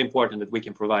it's very important that we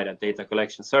can provide a data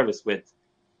collection service with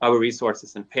our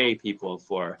resources and pay people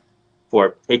for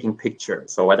taking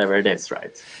pictures or whatever it is,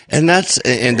 right? And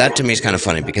that to me is kind of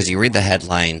funny because you read the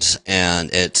headlines and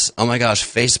it's, oh my gosh,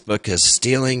 Facebook is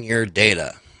stealing your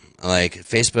data. Like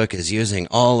Facebook is using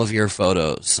all of your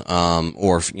photos,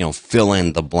 or fill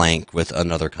in the blank with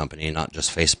another company, not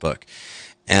just Facebook.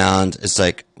 And it's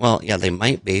like, well, yeah, they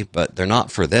might be, but they're not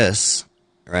for this,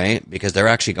 right? Because they're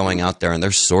actually going out there and they're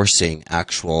sourcing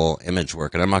actual image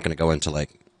work. And I'm not going to go into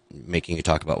like making you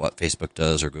talk about what Facebook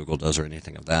does or Google does or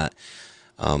anything of that.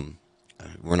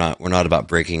 We're not about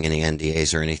breaking any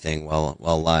NDAs or anything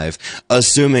while live,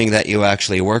 assuming that you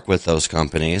actually work with those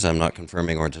companies. I'm not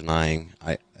confirming or denying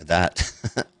that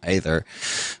either.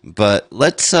 But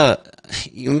let's.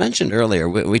 You mentioned earlier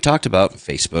we talked about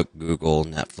Facebook, Google,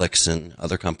 Netflix, and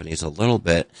other companies a little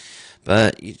bit,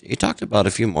 but you talked about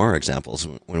a few more examples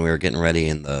when we were getting ready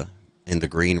in the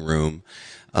green room.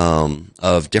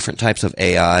 Of different types of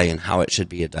AI and how it should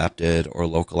be adapted or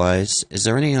localized. Is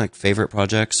there any like favorite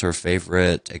projects or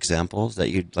favorite examples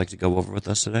that you'd like to go over with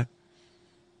us today?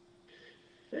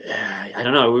 I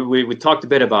don't know. We talked a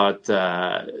bit about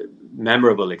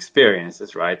memorable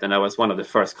experiences, right? And that was one of the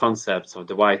first concepts of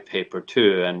the white paper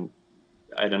too. And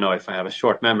I don't know if I have a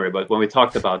short memory, but when we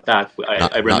talked about that,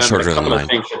 I remember a couple of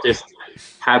things that just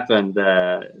happened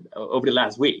over the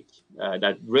last week.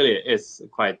 That really is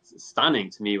quite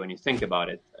stunning to me when you think about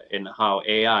it, in how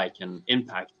AI can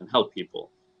impact and help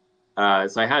people.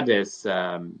 So I had this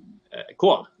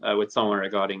call with someone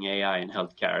regarding AI in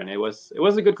healthcare, and it was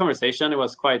a good conversation. It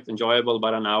was quite enjoyable,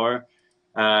 about an hour,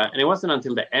 and it wasn't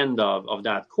until the end of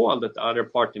that call that the other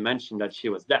party mentioned that she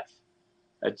was deaf,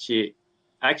 that she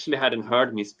actually hadn't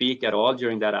heard me speak at all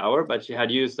during that hour, but she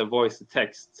had used a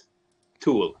voice-to-text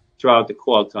tool throughout the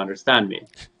call to understand me.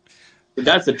 So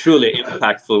that's a truly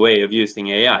impactful way of using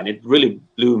AI, and it really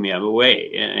blew me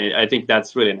away. And I think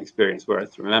that's really an experience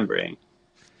worth remembering.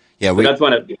 Yeah, that's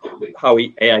one of how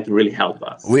AI can really help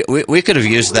us. We could have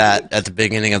used that at the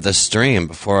beginning of the stream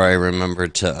before I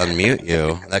remembered to unmute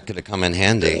you. That could have come in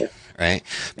handy, right?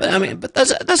 But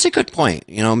that's a good point,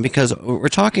 because we're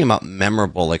talking about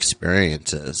memorable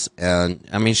experiences, and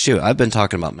shoot, I've been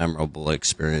talking about memorable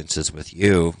experiences with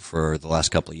you for the last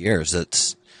couple of years.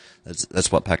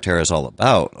 That's what Pactera is all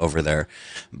about over there.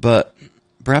 But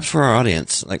perhaps for our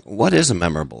audience, like, what is a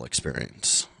memorable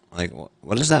experience? Like,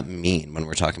 what does that mean when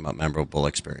we're talking about memorable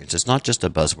experience? It's not just a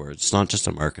buzzword. It's not just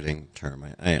a marketing term.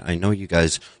 I know you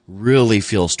guys really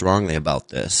feel strongly about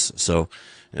this. So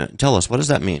tell us, what does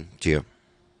that mean to you?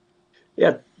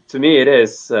 Yeah, to me it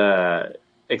is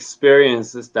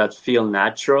experiences that feel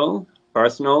natural,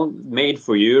 personal, made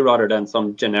for you, rather than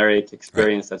some generic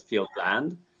experience that feels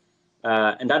bland.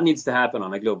 And that needs to happen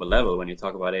on a global level when you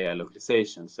talk about AI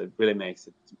localization. So it really makes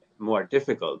it more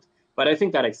difficult. But I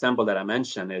think that example that I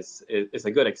mentioned is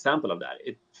a good example of that.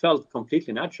 It felt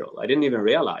completely natural. I didn't even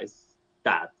realize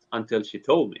that until she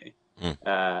told me.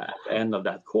 at the end of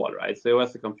that call, right? So it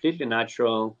was a completely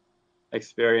natural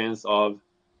experience of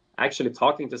actually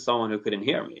talking to someone who couldn't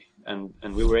hear me, and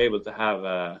we were able to have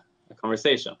a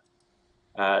conversation.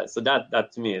 So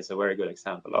that to me is a very good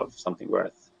example of something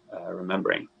worth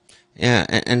remembering. Yeah,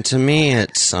 and to me,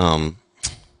 it's very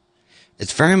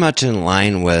much in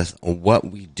line with what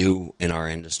we do in our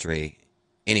industry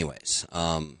anyways.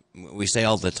 We say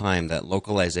all the time that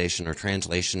localization or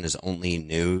translation is only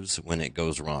news when it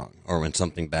goes wrong or when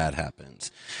something bad happens.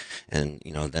 And,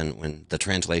 then when the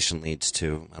translation leads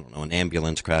to, I don't know, an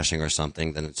ambulance crashing or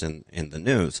something, then it's in the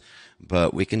news.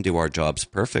 But we can do our jobs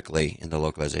perfectly in the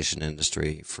localization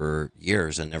industry for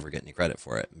years and never get any credit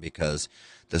for it, because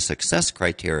the success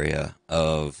criteria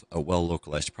of a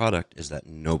well-localized product is that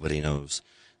nobody knows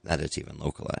that it's even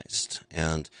localized.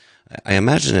 And I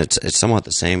imagine it's somewhat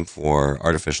the same for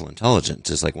artificial intelligence.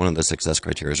 It's like one of the success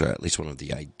criteria, or at least one of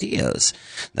the ideas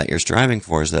that you're striving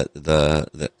for, is that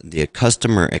the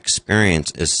customer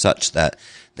experience is such that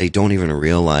they don't even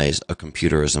realize a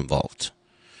computer is involved.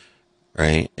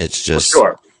 Right? It's just... For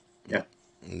sure. Yeah.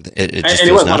 It just and it feels was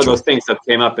one of natural. those things that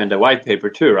came up in the white paper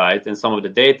too, right? And some of the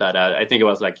data that I think it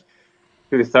was like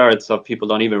 2/3 of people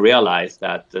don't even realize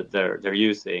that they're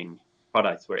using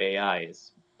products where AI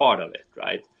is part of it,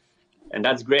 right? And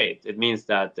that's great. It means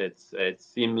that it's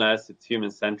seamless, it's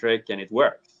human-centric, and it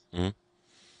works. Mm-hmm.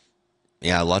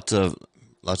 Yeah, lots of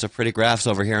pretty graphs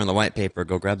over here in the white paper.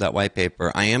 Go grab that white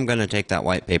paper. I am going to take that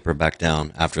white paper back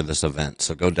down after this event,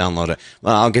 so go download it.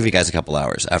 Well, I'll give you guys a couple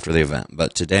hours after the event,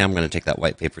 but today I'm going to take that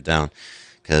white paper down,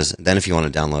 because then if you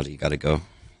want to download it, you got to go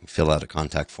fill out a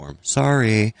contact form.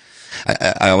 Sorry.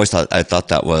 I thought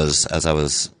that was, as I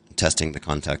was testing the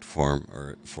contact form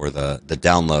or for the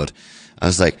download, I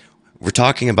was like, we're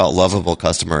talking about lovable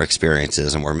customer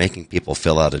experiences, and we're making people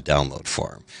fill out a download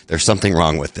form. There's something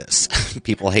wrong with this.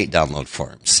 People hate download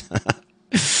forms.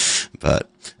 But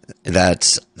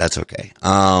that's okay.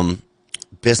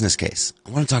 Business case. I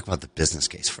want to talk about the business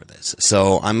case for this.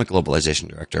 So I'm a globalization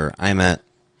director. I'm at,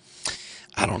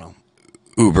 I don't know,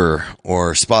 Uber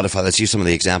or Spotify. Let's use some of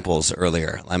the examples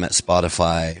earlier. I'm at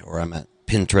Spotify, or I'm at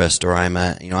Pinterest, or I'm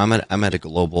at a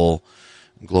global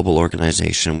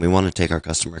organization. We want to take our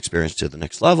customer experience to the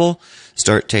next level,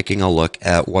 start taking a look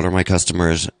at what are my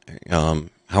customers,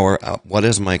 what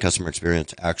is my customer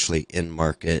experience actually in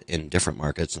market, in different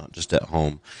markets, not just at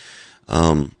home.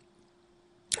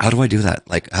 How do I do that?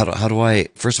 Like, how do I,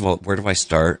 first of all, where do I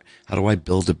start? How do I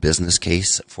build a business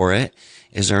case for it?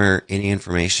 Is there any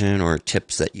information or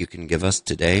tips that you can give us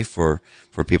today for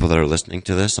people that are listening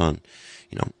to this on,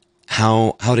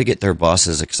 how to get their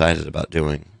bosses excited about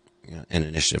doing an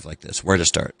initiative like this? Where to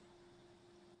start?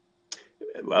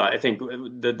 Well, I think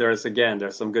that there's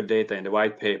some good data in the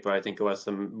white paper. I think it was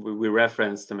we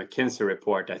referenced the McKinsey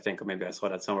report, I think, or maybe I saw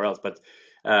that somewhere else, but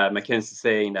McKinsey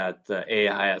saying that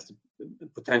AI has the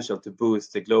potential to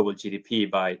boost the global GDP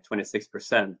by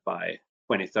 26% by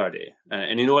 2030.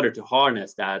 And in order to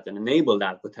harness that and enable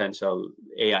that potential,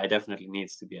 AI definitely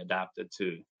needs to be adapted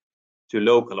to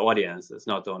local audiences,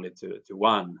 not only to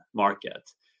one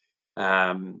market.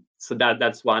 So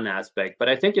that's one aspect, but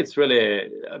I think it's really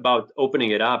about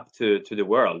opening it up to the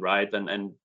world, right?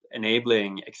 And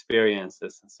enabling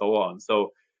experiences and so on.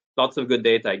 So lots of good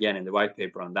data again in the white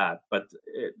paper on that. But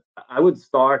I would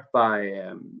start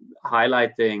by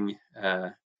highlighting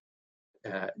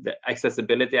the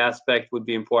accessibility aspect would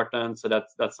be important. So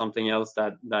that's something else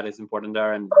that is important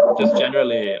there, and just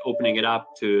generally opening it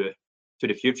up to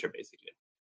the future, basically.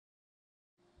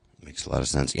 Makes a lot of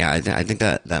sense. Yeah, I think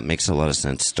that makes a lot of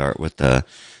sense. Start with the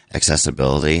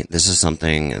accessibility. This is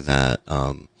something that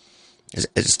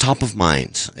it's top of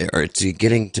mind, or it's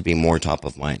getting to be more top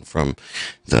of mind from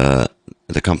the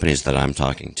companies that I'm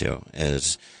talking to.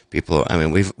 Is people? I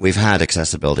mean, we've had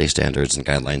accessibility standards and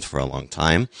guidelines for a long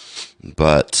time,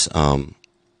 but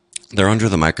they're under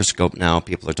the microscope now.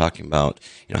 People are talking about,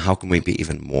 how can we be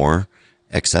even more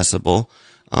accessible?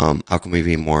 How can we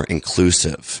be more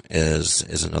inclusive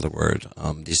is another word.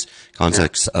 These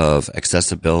concepts of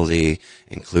accessibility,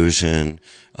 inclusion,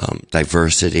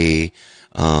 diversity,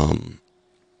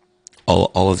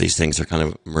 all of these things are kind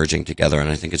of merging together, and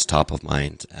I think it's top of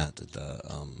mind at the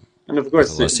and of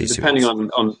course, depending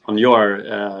on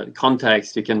your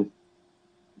context, you can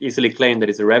easily claim that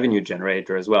it's a revenue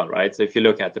generator as well, right? So if you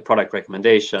look at the product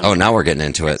recommendation. Oh, now we're getting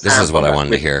into it. This is what I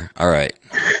wanted to hear. All right.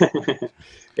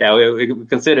 Yeah, we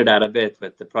consider that a bit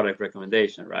with the product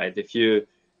recommendation, right? If you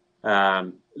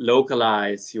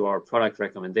localize your product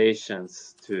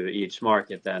recommendations to each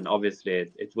market, then obviously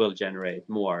it will generate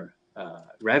more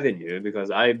revenue,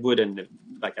 because I wouldn't,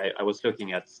 I was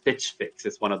looking at Stitch Fix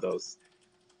is one of those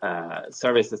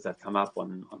services that come up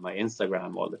on my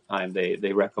Instagram all the time.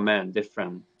 They recommend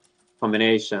different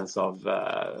combinations of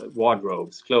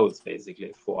wardrobes, clothes,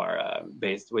 basically, for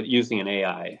based with using an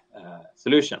AI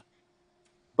solution.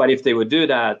 But if they would do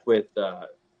that with the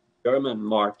German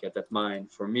market at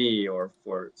mind for me or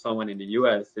for someone in the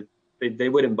US, they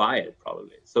wouldn't buy it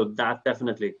probably. So that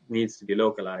definitely needs to be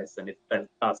localized, and it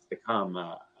does become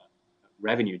a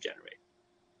revenue generator.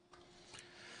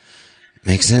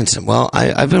 Makes sense. Well,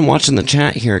 I've been watching the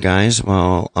chat here, guys.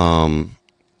 While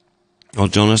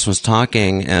Jonas was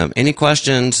talking. Any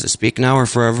questions? Speak now or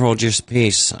forever hold your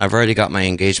peace. I've already got my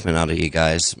engagement out of you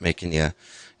guys, making you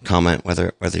comment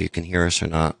whether you can hear us or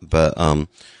not. But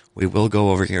we will go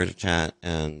over here to chat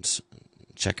and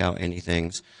check out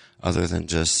anything other than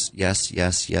just yes,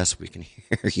 yes, yes. We can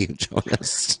hear you,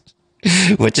 Jonas,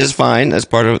 which is fine. That's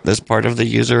part of the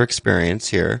user experience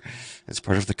here. It's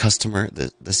part of the customer,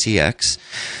 the CX.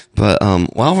 But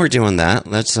while we're doing that,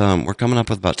 we're coming up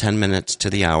with about 10 minutes to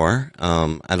the hour.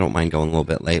 I don't mind going a little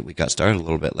bit late. We got started a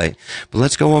little bit late. But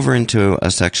let's go over into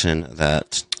a section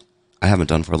that I haven't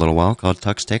done for a little while called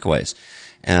Tux Takeaways.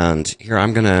 And here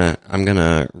I'm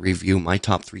gonna review my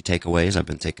top 3 takeaways. I've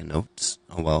been taking notes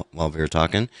while we were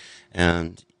talking.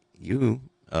 And you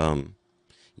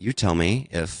tell me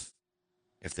if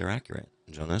they're accurate,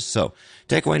 Jonas. So,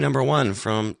 takeaway number 1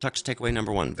 from Tux takeaway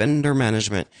number 1, vendor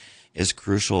management is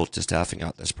crucial to staffing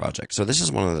out this project. So this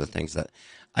is one of the things that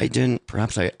I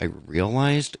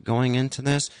realized going into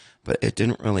this, but it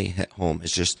didn't really hit home.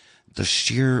 It's just the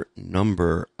sheer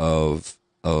number of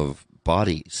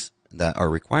bodies that are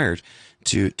required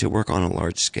to work on a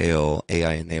large scale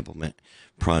AI enablement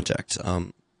project.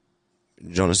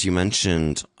 Jonas, you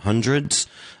mentioned hundreds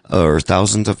or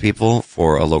thousands of people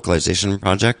for a localization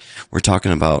project. We're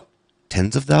talking about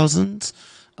tens of thousands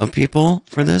of people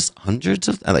for this. Hundreds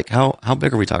of how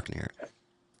big are we talking here?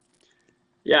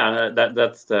 Yeah,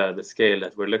 that's the scale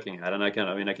that we're looking at, and I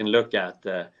can look at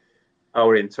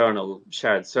our internal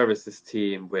shared services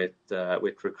team with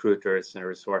recruiters and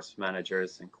resource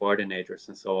managers and coordinators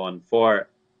and so on for.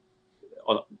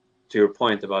 To your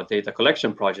point about data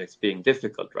collection projects being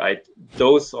difficult, right?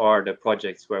 Those are the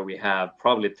projects where we have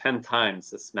probably 10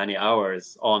 times as many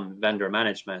hours on vendor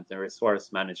management and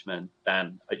resource management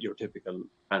than your typical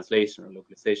translation or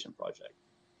localization project.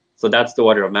 So that's the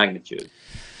order of magnitude.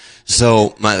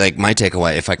 So my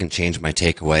takeaway, if I can change my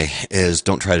takeaway, is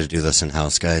don't try to do this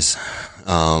in-house, guys.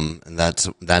 And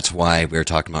that's why we were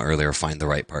talking about earlier, find the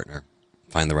right partner.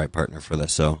 Find the right partner for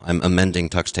this. So I'm amending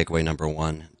Tux takeaway number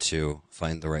 1 to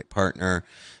find the right partner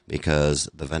because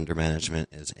the vendor management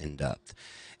is in depth.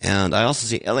 And I also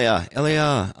see Ilya.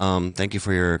 Thank you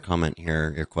for your comment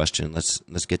here, your question. Let's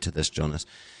get to this, Jonas.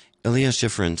 Ilya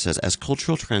Schifrin says, as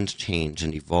cultural trends change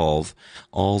and evolve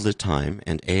all the time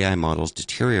and AI models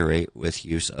deteriorate with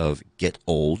use of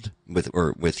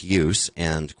with use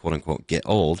and quote unquote get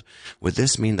old, would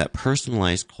this mean that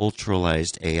personalized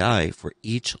culturalized AI for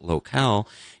each locale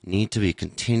need to be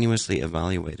continuously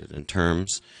evaluated in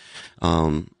terms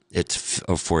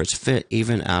for its fit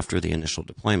even after the initial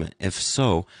deployment? If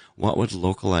so, what would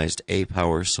localized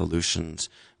A-Power Solutions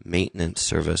maintenance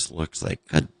service looks like?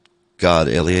 Good God,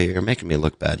 Ilya, you're making me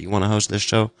look bad. You want to host this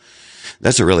show?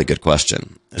 That's a really good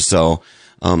question. So,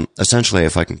 essentially,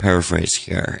 if I can paraphrase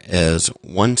here, is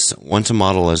once a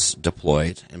model is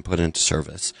deployed and put into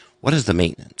service, what is the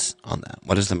maintenance on that?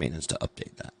 What is the maintenance to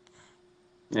update that?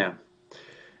 Yeah.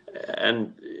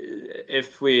 And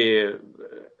if we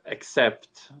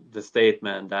accept the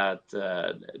statement that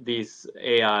these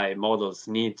AI models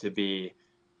need to be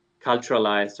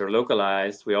culturalized or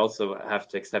localized, we also have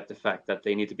to accept the fact that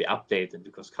they need to be updated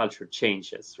because culture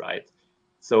changes, right?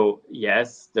 So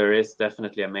yes, there is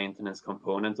definitely a maintenance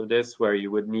component of this where you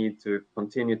would need to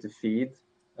continue to feed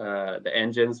the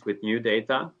engines with new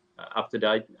data,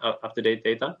 up-to-date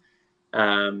data,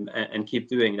 and keep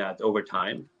doing that over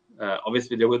time.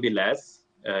 Obviously, there will be less,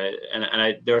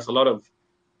 there's a lot of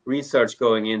research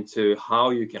going into how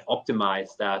you can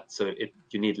optimize that so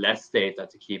you need less data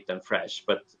to keep them fresh.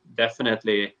 But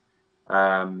definitely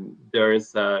there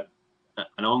is an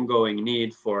ongoing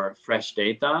need for fresh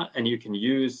data, and you can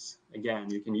use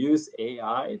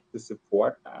AI to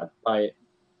support that by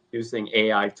using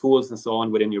AI tools and so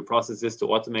on within your processes to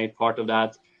automate part of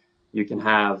that. You can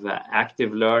have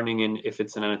active learning if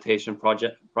it's an annotation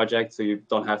project, so you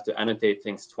don't have to annotate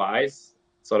things twice.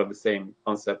 Sort of the same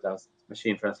concept as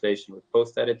machine translation with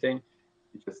post editing.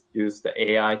 You just use the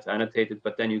AI to annotate it,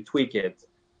 but then you tweak it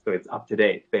so it's up to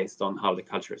date based on how the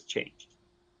culture has changed.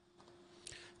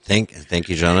 Thank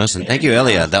you, Jonas, and thank you,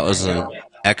 Ilya. That was an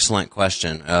excellent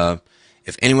question.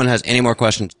 If anyone has any more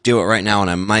questions, do it right now, and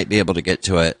I might be able to get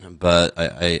to it. But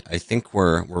I think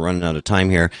we're running out of time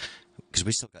here because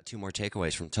we still got 2 more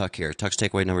takeaways from Tuck here. Tuck's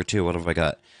takeaway number 2. What have I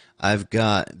got? I've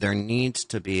got there needs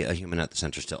to be a human at the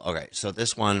center still. Okay, so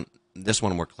this one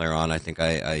we're clear on. I think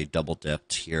I double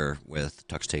dipped here with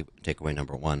Tuck's takeaway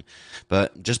number 1.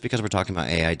 But just because we're talking about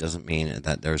AI doesn't mean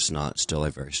that there's not still a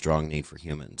very strong need for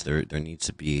humans. There needs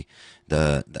to be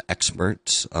the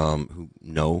experts who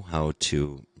know how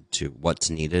to what's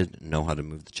needed, know how to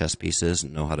move the chess pieces,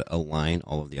 know how to align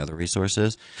all of the other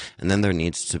resources. And then there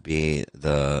needs to be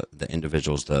the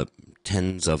individuals, the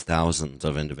tens of thousands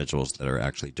of individuals that are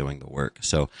actually doing the work.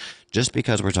 So just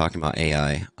because we're talking about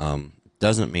AI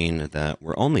doesn't mean that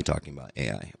we're only talking about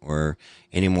AI, or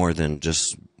any more than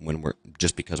just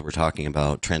because we're talking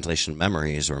about translation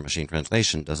memories or machine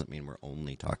translation doesn't mean we're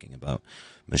only talking about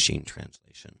machine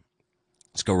translation.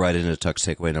 Let's go right into Tuck's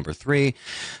takeaway number 3,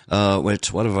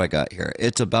 which, what have I got here?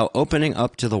 It's about opening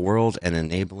up to the world and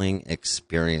enabling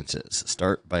experiences.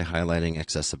 Start by highlighting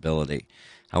accessibility.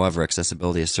 However,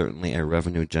 accessibility is certainly a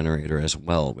revenue generator as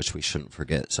well, which we shouldn't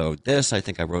forget. So this, I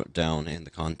think I wrote down in the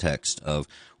context of,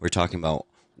 we're talking about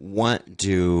what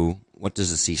does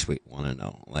the C-suite want to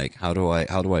know? Like, how do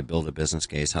I build a business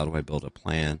case? How do I build a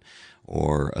plan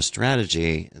or a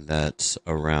strategy that's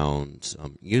around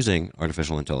using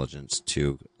artificial intelligence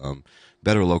to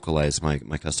better localize my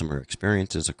customer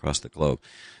experiences across the globe?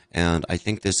 And I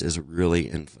think this is really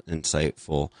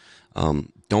insightful.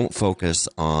 Don't focus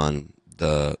on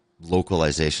the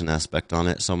localization aspect on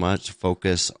it so much.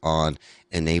 Focus on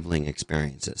enabling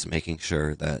experiences, making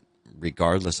sure that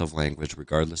regardless of language,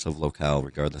 regardless of locale,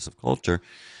 regardless of culture,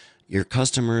 your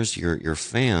customers, your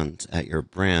fans at your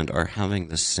brand are having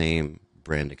the same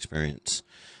brand experience,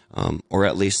 or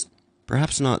at least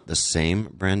perhaps not the same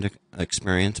brand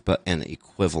experience, but an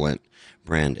equivalent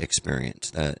brand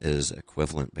experience that is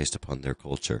equivalent based upon their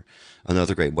culture.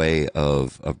 Another great way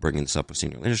of bringing this up with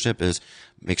senior leadership is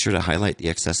make sure to highlight the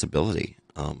accessibility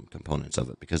components of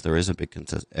it, because there is a big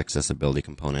accessibility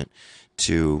component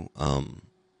to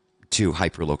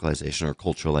hyper-localization or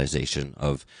culturalization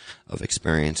of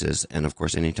experiences. And of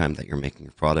course, anytime that you're making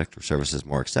your product or services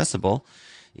more accessible,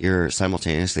 you're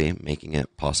simultaneously making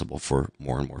it possible for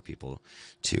more and more people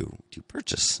to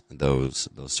purchase those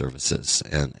services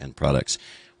and products,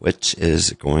 which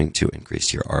is going to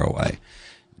increase your ROI.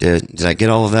 Did I get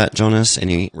all of that, Jonas?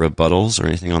 Any rebuttals or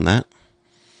anything on that?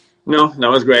 No, that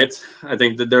was great. I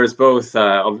think that there's both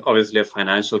obviously a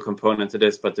financial component to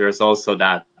this, but there's also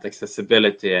that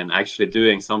accessibility and actually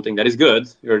doing something that is good.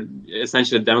 You're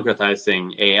essentially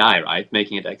democratizing AI, right?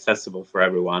 Making it accessible for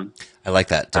everyone. I like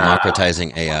that.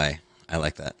 Democratizing AI. I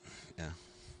like that. Yeah.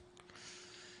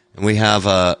 And we have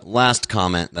a last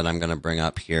comment that I'm going to bring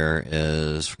up here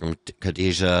is from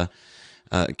Khadija.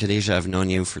 Khadija, I've known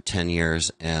you for 10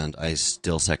 years, and I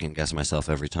still second-guess myself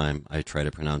every time I try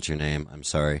to pronounce your name. I'm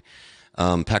sorry.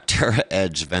 Pactera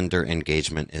Edge vendor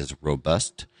engagement is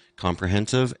robust,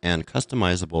 comprehensive, and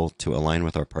customizable to align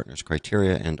with our partners'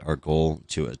 criteria and our goal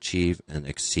to achieve and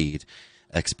exceed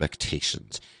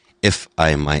expectations. If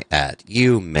I might add,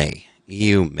 you may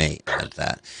add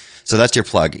that. So that's your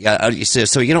plug. Yeah,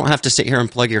 so you don't have to sit here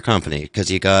and plug your company,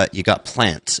 because you got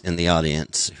plants in the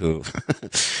audience who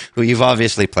who you've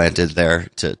obviously planted there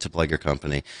to plug your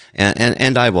company,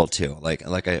 and I will too.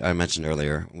 Like I mentioned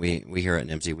earlier, we here at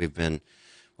Nimdzi, we've been,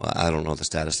 well, I don't know the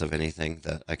status of anything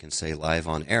that I can say live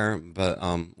on air, but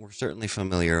we're certainly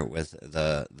familiar with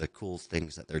the cool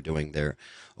things that they're doing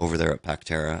over there at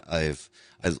Pactera.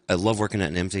 I love working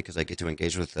at Nimdzi because I get to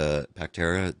engage with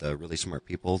Pactera, the really smart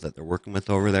people that they're working with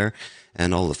over there,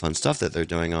 and all the fun stuff that they're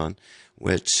doing on,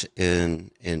 which in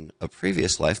a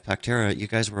previous life, Pactera, you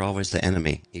guys were always the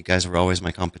enemy. You guys were always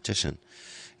my competition,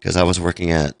 because I was working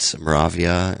at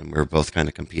Moravia, and we were both kind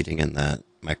of competing in that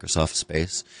Microsoft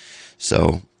space.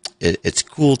 So it's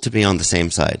cool to be on the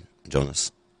same side,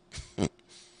 Jonas.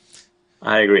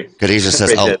 I agree. Khadija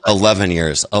says 11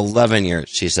 years. 11 years,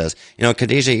 she says. You know,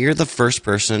 Khadija, you're the first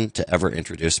person to ever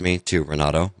introduce me to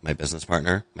Renato, my business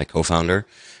partner, my co-founder.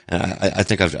 And I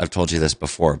think I've told you this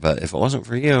before, but if it wasn't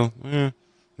for you,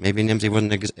 maybe Nimdzi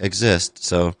wouldn't exist.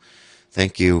 So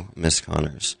thank you, Miss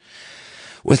Connors.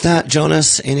 With that,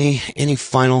 Jonas, any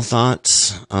final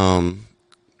thoughts,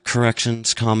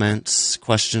 corrections, comments,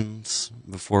 questions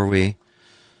before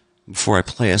I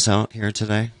play us out here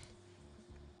today?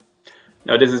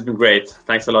 No, this has been great.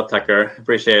 Thanks a lot, Tucker.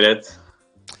 Appreciate it.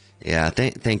 Yeah,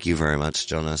 thank you very much,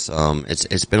 Jonas.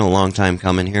 It's been a long time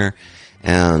coming here,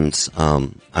 And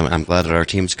I'm glad that our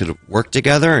teams could work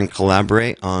together and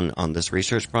collaborate on this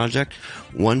research project.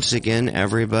 Once again,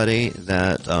 everybody,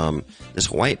 that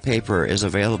this white paper is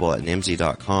available at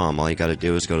nimdzi.com. All you got to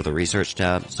do is go to the research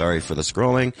tab. Sorry for the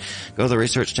scrolling. Go to the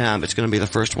research tab. It's going to be the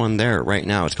first one there right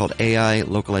now. It's called AI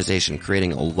Localization,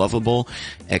 Creating Loveable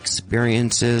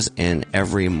Experiences in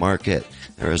Every Market.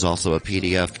 There is also a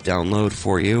PDF download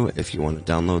for you if you want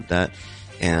to download that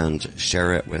and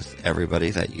share it with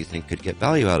everybody that you think could get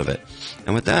value out of it.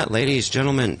 And with that, ladies,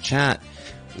 gentlemen, chat,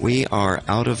 we are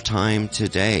out of time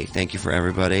today. Thank you for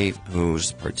everybody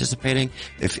who's participating.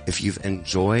 If you've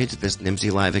enjoyed this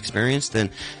Nimdzi Live experience,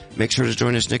 then make sure to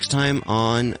join us next time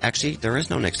on... Actually, there is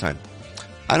no next time.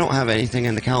 I don't have anything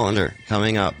in the calendar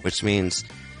coming up, which means,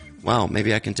 well,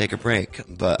 maybe I can take a break.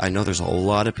 But I know there's a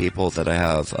lot of people that I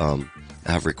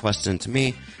have requests into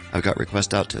me. I've got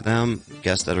requests out to them,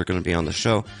 guests that are going to be on the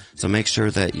show. So make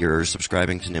sure that you're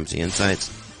subscribing to Nimdzi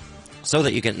Insights so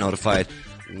that you get notified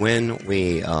when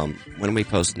we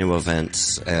post new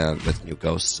events with new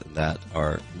guests that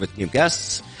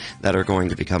are going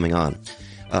to be coming on.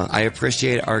 I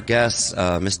appreciate our guests,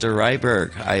 Mr.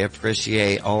 Ryberg. I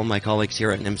appreciate all my colleagues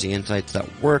here at Nimdzi Insights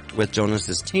that worked with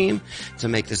Jonas's team to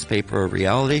make this paper a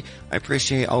reality. I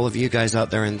appreciate all of you guys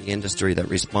out there in the industry that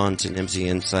respond to Nimdzi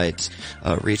Insights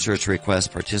research requests,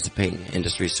 participate in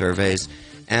industry surveys.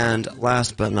 And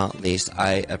last but not least,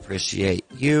 I appreciate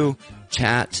you,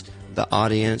 chat, the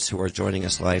audience who are joining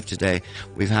us live today.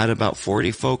 We've had about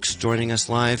 40 folks joining us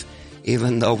live,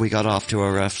 even though we got off to a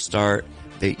rough start.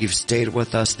 You've stayed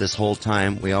with us this whole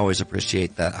time. We always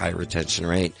appreciate that high retention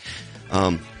rate.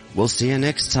 We'll see you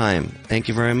next time. Thank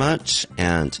you very much,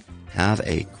 and have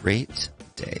a great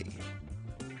day.